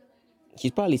chilling.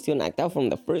 He's probably still knocked out from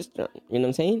the first round. You know what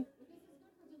I'm saying?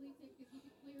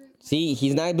 See,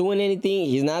 he's not doing anything.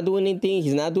 He's not doing anything.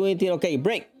 He's not doing anything. Okay,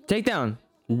 break. Takedown.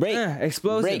 Break.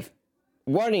 Explosive. Break.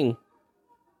 Warning.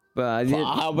 But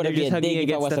How would they're it be just a hugging dick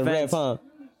if I against was the a ref, fence. huh?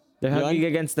 They're You hugging want-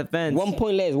 against the fence. 1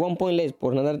 point less. 1 point less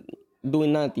for not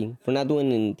doing nothing. For not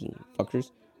doing anything,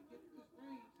 fuckers.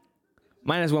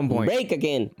 Minus 1 point. Break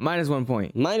again. Minus 1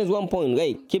 point. Minus 1 point.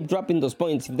 Hey, keep dropping those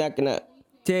points if that cannot.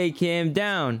 Take him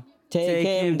down. Take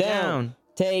him down.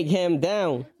 Take him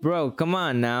down. Bro, come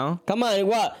on now. Come on,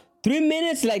 what? 3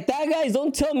 minutes like that, guys?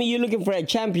 Don't tell me you're looking for a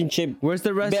championship. Where's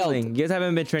the wrestling? Belt. You guys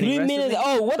haven't been training 3 wrestling? minutes.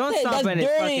 Oh, what Don't the? stomp That's on his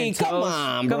dirty. fucking Come toes.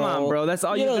 on, bro. Come on, bro. That's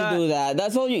all you don't got. do that.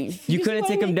 That's all you. You see couldn't what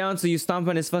take I him mean? down, so you stomp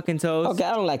on his fucking toes. Okay,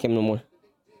 I don't like him no more.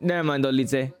 Never mind,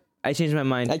 Dolidze. I changed my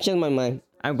mind. I changed my mind.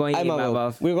 I'm going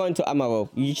Imavov. We're going to Imavov.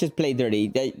 You just play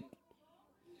dirty.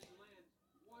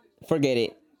 Forget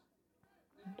it.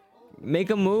 Make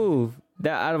a move.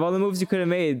 That out of all the moves you could have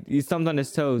made, you stomped on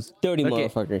his toes. Dirty Okay.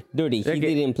 motherfucker. Dirty. He Okay.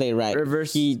 didn't play right.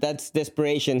 Reverse. That's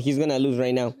desperation. He's gonna lose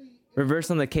right now. Reverse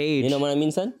on the cage. You know what I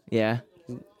mean, son? Yeah.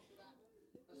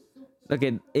 Look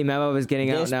at Imavov is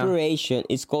getting out now. Desperation.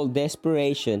 It's called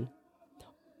desperation.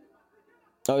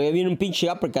 Oh, you have a pinche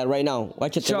uppercut right now.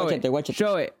 Watch it. Show it. Watch it.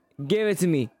 Show it. Give it to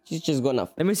me. She's just gonna.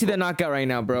 Let me see that knockout right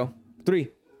now, bro. 3,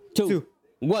 2, 2,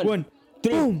 1, 1.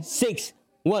 3, Boom. 6,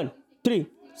 1, 3,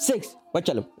 6.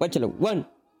 Watchalo. 1.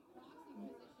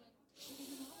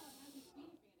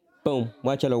 Boom.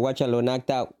 Watchalo. Knocked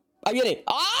out. Ahí viene.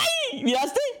 ¡Ay!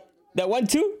 ¿Miraste? That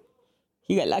 1-2?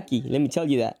 He got lucky. Let me tell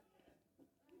you that.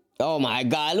 Oh my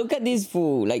God. Look at this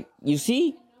fool. Like, you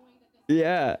see?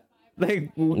 Yeah.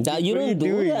 Like, That you what are don't do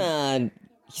doing? that.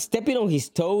 He's stepping on his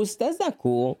toes. That's not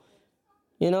cool.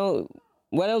 You know,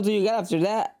 what else do you got after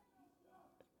that?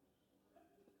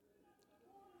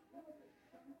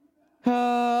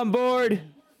 I'm bored.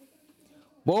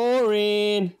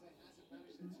 Boring.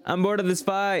 I'm bored of this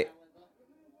fight.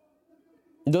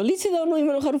 Dolitze don't even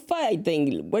know how to fight, I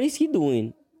think. What is he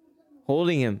doing?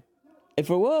 Holding him. And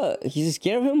for what? He's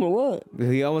scared of him or what?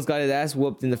 He almost got his ass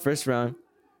whooped in the first round.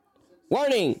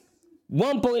 Warning!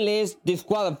 1 point less,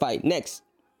 disqualified. Next.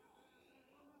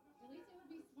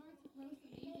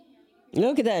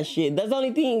 Look at that shit. That's the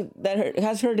only thing that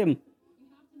has hurt him.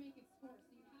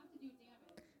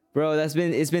 Bro, it's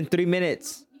been 3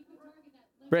 minutes.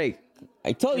 Break.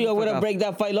 I told you I would Fuck have off. break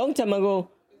that fight long time ago.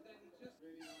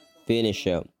 Finish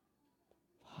him.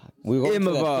 We're going to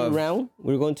the Imavov. third round.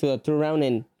 We're going to the third round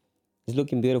and it's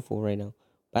looking beautiful right now.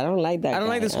 But I don't like that. I don't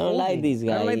guy. like this I don't holding. like these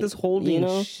guys. I don't like this holding You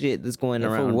know? shit that's going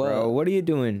And for around, what? bro. What are you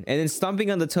doing? And then stomping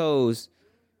on the toes.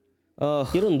 Oh,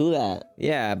 You don't do that.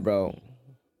 yeah, bro.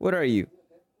 What are you?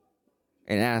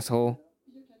 An asshole?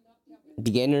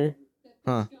 Beginner.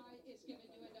 Huh?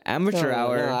 Amateur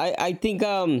hour. No, I think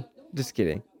Just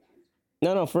kidding.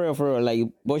 no, for real. Like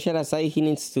Boshar Asai, he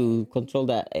needs to control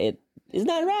that. It's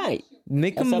not right.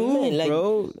 Make a As a move, man, like,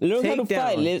 bro. Learn how to Takedown.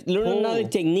 fight. Learn Pull. another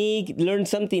technique. Learn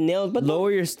something else. But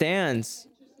Lower your stance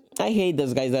I hate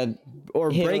those guys that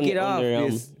or hit break on- it on off. their,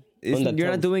 It's- on the you're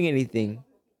not toes. doing anything.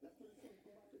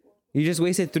 You just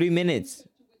wasted 3 minutes.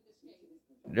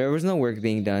 There was no work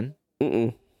being done.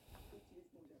 Mm-mm.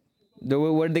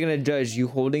 What are they gonna judge? You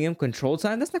holding him control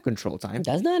time? That's not control time.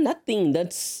 That's not nothing.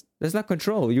 That's That's not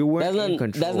control. You weren't in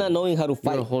control. that's not knowing how to You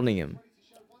were fight. holding him.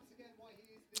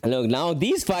 Look, now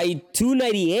this fight,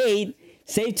 298,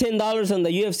 save $10 on the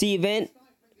UFC event.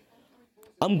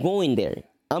 I'm going there.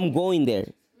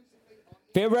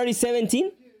 February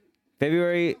 17th,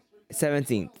 February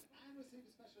 17th.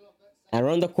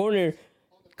 around the corner.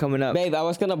 Coming up. Babe, I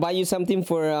was gonna buy you something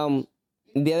for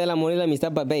Dia del Amor y la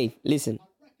Amistad, but babe, listen,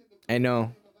 I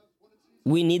know.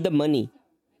 we need the money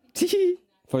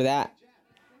for that.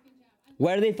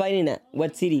 Where are they fighting at?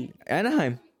 What city?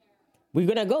 Anaheim. We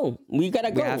gotta go. We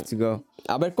gotta go. We have to go.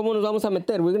 A ver cómo nos vamos a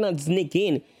meter. We're gonna sneak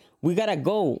in. We gotta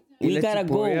go. We Alex gotta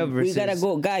Euphoria go. We gotta versus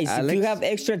go. Guys, if Alex. you have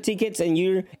extra tickets and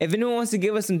you're If anyone wants to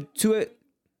give us some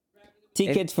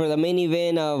tickets for the main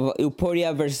event of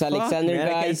Euphoria versus Alexander, man,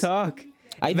 guys, I can't talk.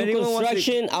 I If do anyone wants to-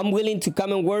 construction. I'm willing to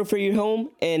come and work for your home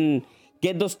and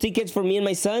get those tickets for me and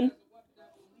my son.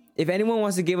 If anyone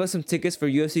wants to give us some tickets for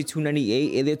UFC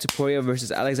 298, Ilya Topuria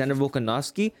versus Alexander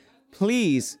Volkanovski,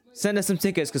 please send us some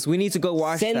tickets because we need to go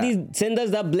watch that. Send us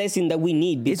that blessing that we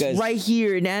need because It's right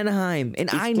here in Anaheim, and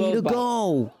I need close to by.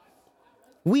 go.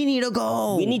 We need to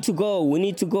go. we need to go. We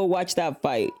need to go watch that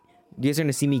fight. You guys are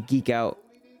gonna see me geek out.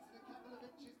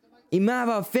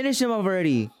 Imava, finish him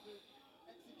already.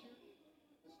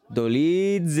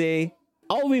 Dolidze.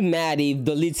 I'll be mad if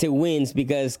Dolitze wins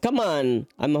because come on,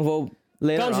 I'm a vote.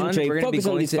 Later on, Concentrate. we're gonna be Focus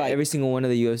on going this to fight. every single one of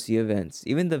the UFC events,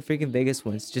 even the freaking Vegas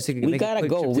ones. Just to We make a gotta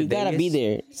quick go. trip to We gotta be Vegas.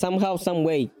 there somehow, some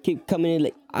way. Keep coming in.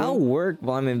 Like I'll work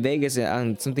while I'm in Vegas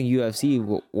on something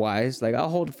UFC wise. Like I'll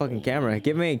hold a fucking camera.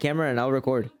 Give me a camera and I'll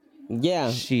record.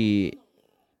 yeah. She.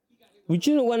 We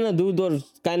just wanna do those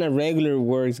kind of regular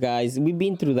works, guys. We've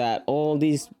been through that all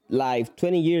this life.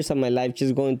 20 years of my life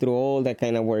just going through all that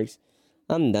kind of works.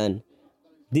 I'm done.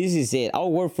 This is it.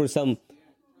 I'll work for some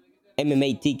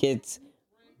MMA tickets,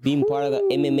 being part of the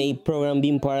MMA program,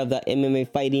 being part of the MMA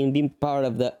fighting, being part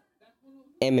of the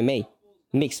MMA,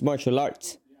 mixed martial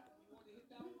arts.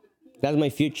 That's my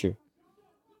future.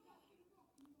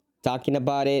 Talking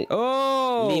about it,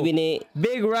 Oh, living it,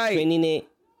 big right. training it.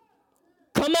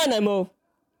 Come on, Amo.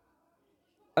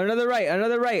 Another right.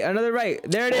 Another right. Another right.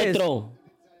 There it is. Otro.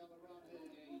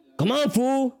 Come on,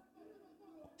 fool.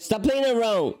 Stop playing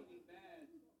around.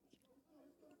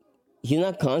 he's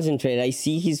not concentrated. I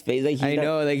see his face like I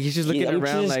know, like he's just looking I'm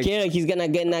around, just like scared like he's gonna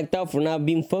get knocked out for not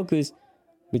being focused.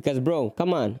 Because bro,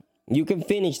 come on, you can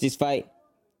finish this fight.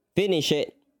 Finish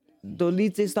it.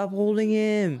 Dolite, stop holding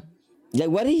him. Like,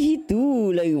 what did he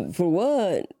do? Like, for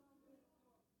what?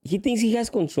 He thinks he has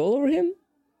control over him?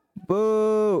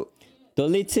 Boo.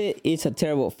 Dolite is a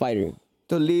terrible fighter.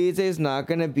 Dolite is not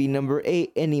gonna be number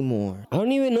 8 anymore. I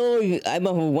don't even know if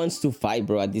Imavov wants to fight,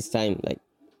 bro, at this time. Like,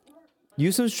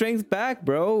 use some strength back,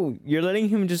 bro. You're letting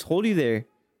him just hold you there.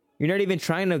 You're not even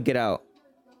trying to get out.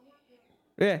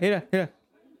 Yeah.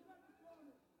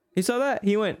 He saw that?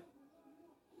 He went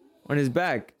on his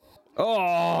back.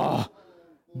 Oh,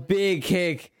 big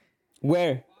kick.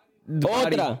 where?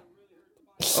 Body. Otra.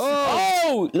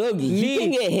 Oh, Look, he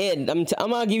can get hit. I'm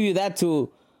gonna give you that to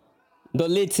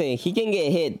Dolitze. He can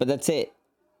get hit, but that's it.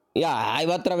 Yeah, ahí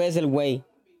va otra vez el güey.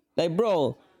 Like,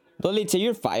 bro, Dolitze,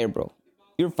 you're fired, bro.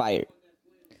 You're fired.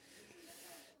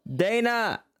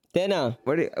 Dana. Dana,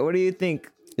 What do you think?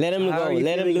 let him How go. are you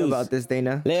Let him feeling lose. about this,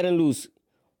 Dana? Let him lose.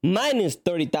 Minus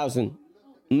 30,000.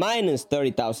 Minus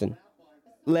 30,000.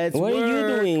 Let's What work. are you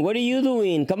doing? What are you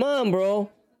doing? Come on, bro.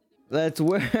 Let's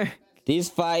work. This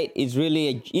fight is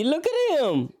really. You look at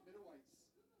him.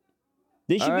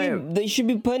 They should Alright. They should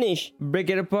be punished. Break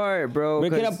it apart, bro.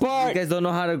 Break it 'cause apart. You guys don't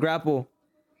know how to grapple.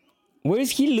 Where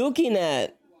is he looking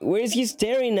at? Where is he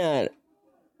staring at?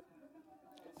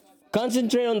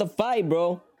 Concentrate on the fight,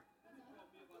 bro.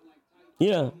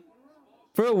 Yeah.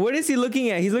 Bro, what is he looking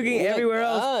at? He's looking everywhere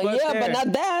else. Yeah, there. but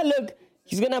not that. Look,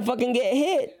 he's gonna fucking get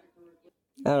hit.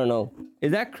 I don't know.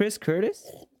 Is that Chris Curtis?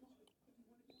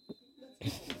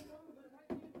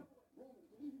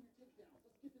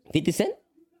 50 Cent?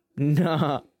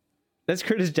 Nah. That's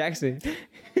Curtis Jackson.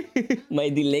 My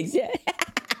dyslexia.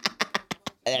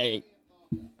 Hey.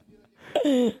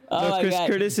 Oh No, my Chris God.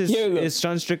 Curtis Here we go. is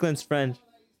Sean Strickland's friend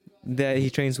that he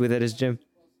trains with at his gym.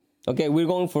 Okay, we're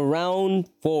going for round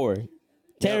 4.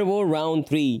 Terrible round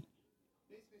 3.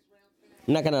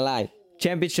 I'm not gonna lie.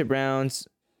 Championship rounds,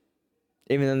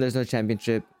 even though there's no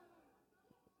championship.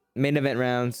 Main event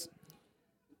rounds.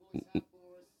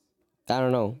 I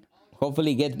don't know.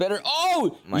 Hopefully it gets better.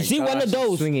 Oh! My you see gosh, one of they're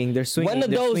those. swinging, they're swinging, One of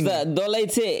they're those swinging. that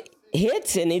Dolce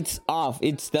hits and it's off.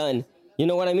 It's done. You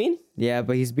know what I mean? Yeah,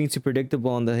 but he's being too predictable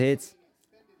on the hits.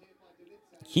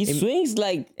 He swings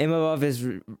like Imavov is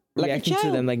Like a reacting to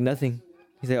child. them like nothing.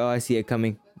 He's like, oh, I see it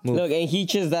coming. Move. look, and he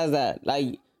just does that.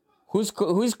 Like, who's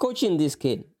coaching this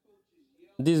kid?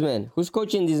 This man. Who's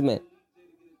coaching this man?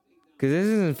 Because this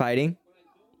isn't fighting.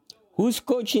 Who's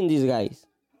coaching these guys?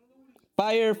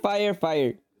 Fire, fire,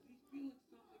 fire.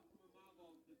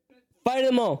 Fire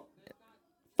them all.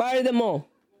 Fire them all.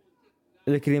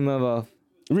 Look at Imavov.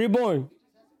 Reborn.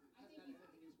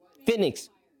 Phoenix.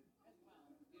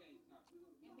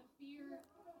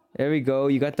 There we go.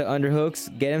 You got the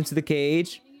underhooks. Get him to the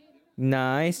cage.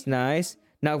 Nice, nice.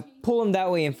 Now pull him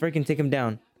that way and freaking take him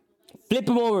down. Flip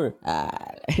him over.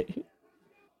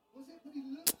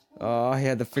 Oh, he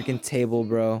had the freaking table,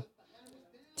 bro.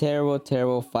 Terrible,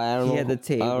 terrible fight. I don't He know. had the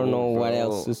table, I don't know what bro.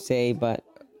 else to say, but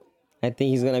I think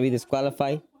he's gonna be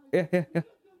disqualified. Yeah.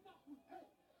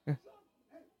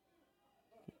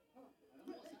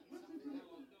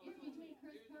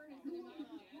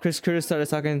 Chris Curtis started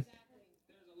talking.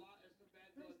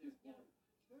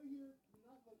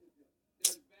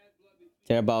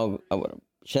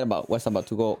 Shit about what's about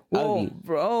to go. Whoa, ugly.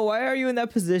 bro, why are you in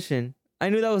that position? I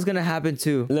knew that was gonna happen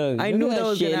too. Look, I look knew at that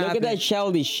was shit. gonna Look happen. at that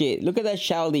childish shit. Look at that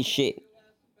childish shit.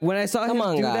 When I saw Come him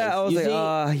on, do guys. that, I was You like, see-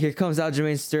 ah, here comes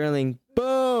Aljamain Sterling.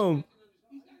 Boom.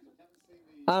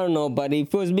 I don't know, but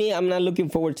if it was me, I'm not looking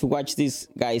forward to watch these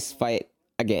guys fight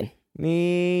again.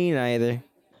 Me neither.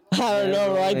 I don't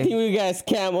know, bro. I really. think we got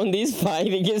scam on this fight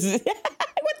because what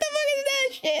the fuck is that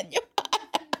shit?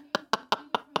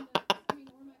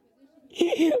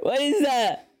 What is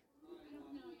that?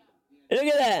 Look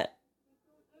at that.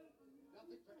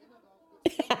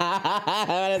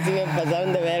 Ahora sí me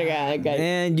pasaron de verga. Okay.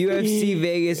 And UFC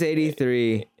Vegas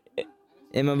 83.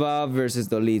 Imavov versus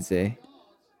Dolidze.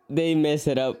 They mess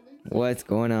it up. What's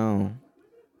going on?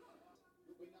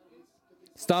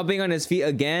 Stomping on his feet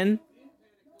again?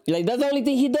 Like, that's the only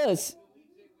thing he does.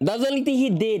 That's the only thing he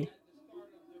did.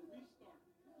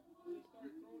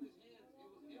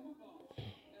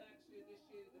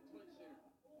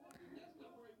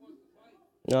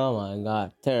 Oh my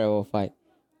god. Terrible fight.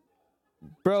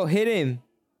 Bro, hit him.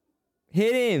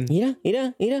 Hit him.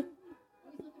 Mira.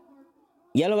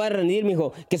 Ya lo va a rendir,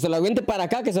 mijo. Que se lo aviente para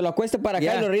acá, que se lo acueste para acá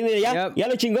Yeah. y lo rinde ya. Yep. Ya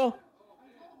lo chingó.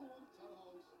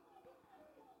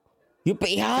 Send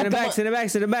it back, send it back,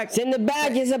 send it back. Send it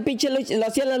back. Esa pinche lucha, lo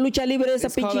hacía en la lucha libre, esa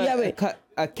It's called pinche a llave. cut.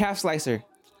 a calf slicer.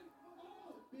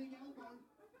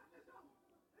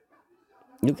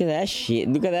 Look at that shit.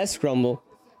 Look at that scramble.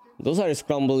 Those are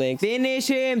scramble legs. Finish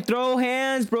him. Throw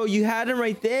hands, bro. You had him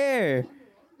right there.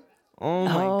 Oh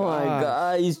my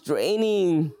god. He's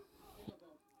training.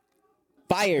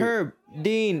 Fire. Herb,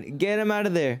 Dean, get him out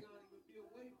of there.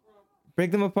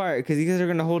 Break them apart because these guys are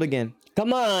gonna hold again.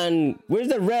 Come on. Where's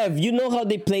the ref? You know how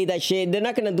they play that shit. They're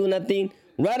not gonna do nothing.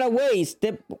 Right away.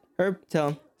 Step. Herb, tell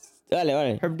him.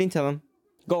 Vale. Herb, Dean, tell him.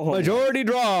 Go home. Majority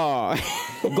draw.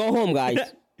 Go home, guys.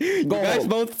 You Go guys home.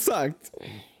 both sucked.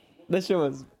 That shit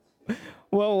was.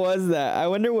 What was that? I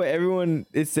wonder what everyone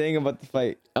is saying about the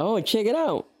fight. Oh, check it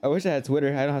out. I wish I had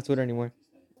Twitter. I don't have Twitter anymore.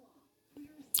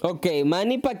 Okay,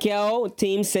 Manny Pacquiao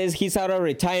team says he's out of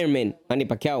retirement. Manny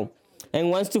Pacquiao. And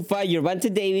wants to fight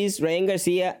Gervonta Davis, Ryan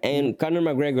Garcia, and Conor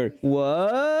McGregor.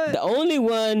 What? The only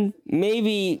one,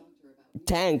 maybe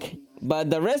Tank. But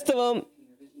the rest of them,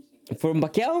 for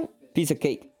Pacquiao, piece of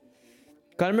cake.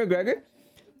 Conor McGregor?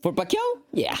 For Pacquiao,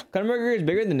 yeah. Conor McGregor is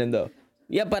bigger than him, though.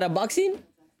 Yeah, but a boxing,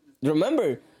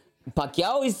 remember,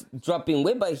 Pacquiao is dropping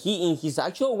weight, but in his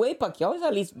actual weight, Pacquiao is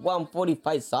at least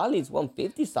 145 solids,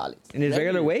 150 solids. In his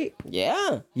regular weight?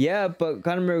 Yeah. Yeah, but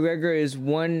Conor McGregor is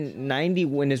 190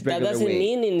 in his regular weight. That doesn't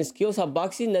mean in the skills of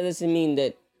boxing, that doesn't mean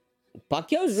that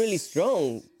Pacquiao is really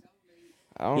strong.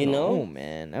 I don't know,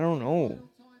 man. I don't know.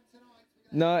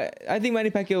 No, I think Manny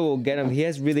Pacquiao will get him. He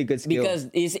has really good skill. Because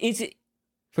it's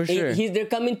for sure. They're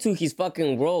coming to his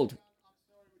fucking world.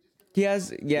 He has,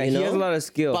 he has a lot of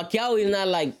skill. Pacquiao is not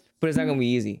like, but it's not gonna be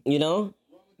easy. You know?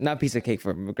 Not piece of cake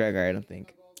for McGregor, I don't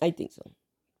think. I think so.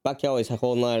 Pacquiao is a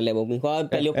whole nother level. Mijo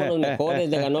peleó con los mejores,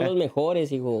 le ganó los mejores,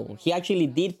 hijo. He actually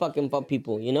did fucking fuck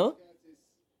people, you know?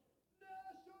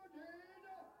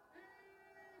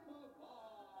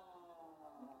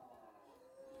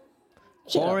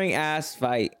 Boring ass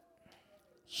fight.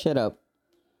 Shut up.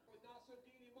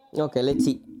 Okay, let's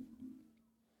see.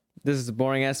 This is a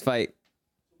boring ass fight.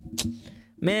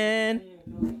 Man.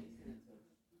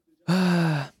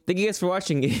 Thank you guys for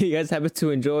watching. You guys happen to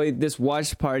enjoy this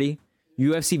watch party.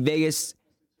 UFC Vegas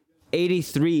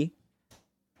 83.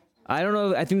 I don't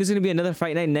know. I think there's going to be another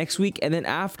fight night next week. And then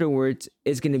afterwards,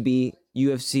 it's going to be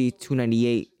UFC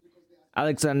 298.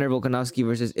 Alexander Volkanovski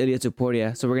versus Ilya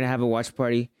Tuporia. So we're going to have a watch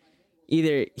party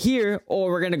either here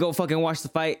or we're going to go fucking watch the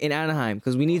fight in Anaheim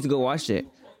because we need to go watch it.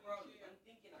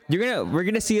 We're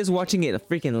going to see us watching it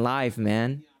freaking live,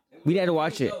 man. We need to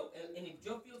watch it.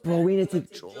 Bro, we need to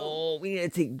take Joel. We need to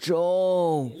take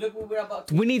Joel.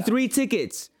 We need 3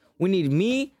 tickets. We need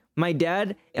me, my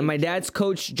dad, and my dad's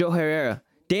coach, Joe Herrera.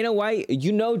 Dana White,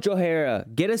 you know Joe Herrera.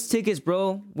 Get us tickets,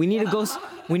 bro. We need to go.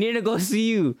 We need to go see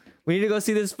you. We need to go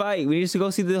see this fight. We need to go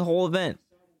see the whole event.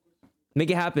 Make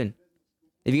it happen.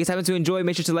 If you guys happen to enjoy,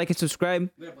 make sure to like and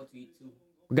subscribe.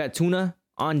 We got tuna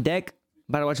on deck.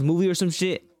 About to watch a movie or some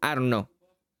shit. I don't know.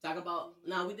 Talk about...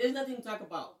 No, there's nothing to talk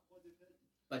about.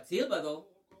 But Silva, though.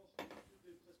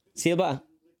 Silva.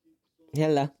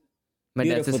 Hello. My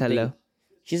dad says hello. Thing.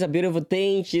 She's a beautiful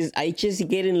thing. I just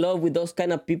get in love with those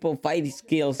kind of people, fight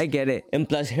skills. I get it. And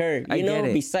plus her. You know,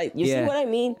 besides... You see what I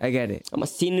mean? I get it. I'm a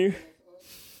sinner.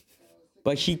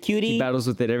 But she cutie. She battles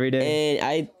with it every day.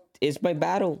 And it's my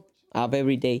battle of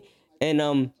every day.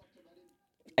 And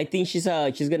I think she's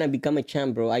gonna become a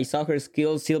champ, bro. I saw her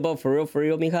skills. Silva, for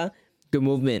real, mija. Good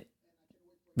movement.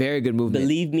 Very good movement.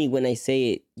 Believe me when I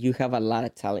say it, you have a lot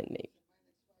of talent, mate.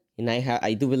 And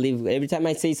I do believe every time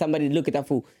I say somebody, look at that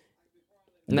fool.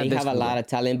 They have a lot of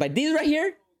talent. But this right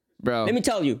here, bro. Let me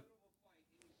tell you.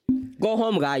 Go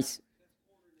home, guys.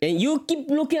 And you keep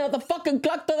looking at the fucking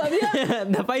clock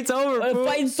todavía. The fight's over, bro. The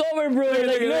fight's over, bro.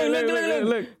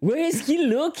 Look. Where is he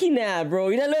looking at, bro?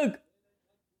 You know, look.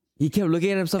 He kept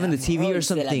looking at himself in the TV or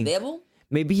something.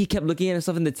 Maybe he kept looking at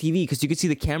himself in the TV because you could see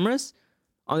the cameras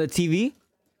on the TV.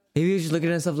 Maybe he was just looking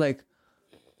at himself like...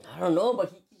 I don't know,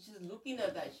 but he's just looking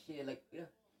at that shit. Like, yeah.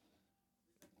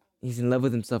 He's in love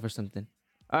with himself or something.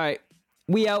 All right.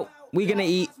 We out. We gonna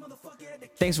eat.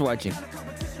 Thanks for watching.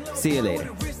 See you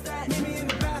later.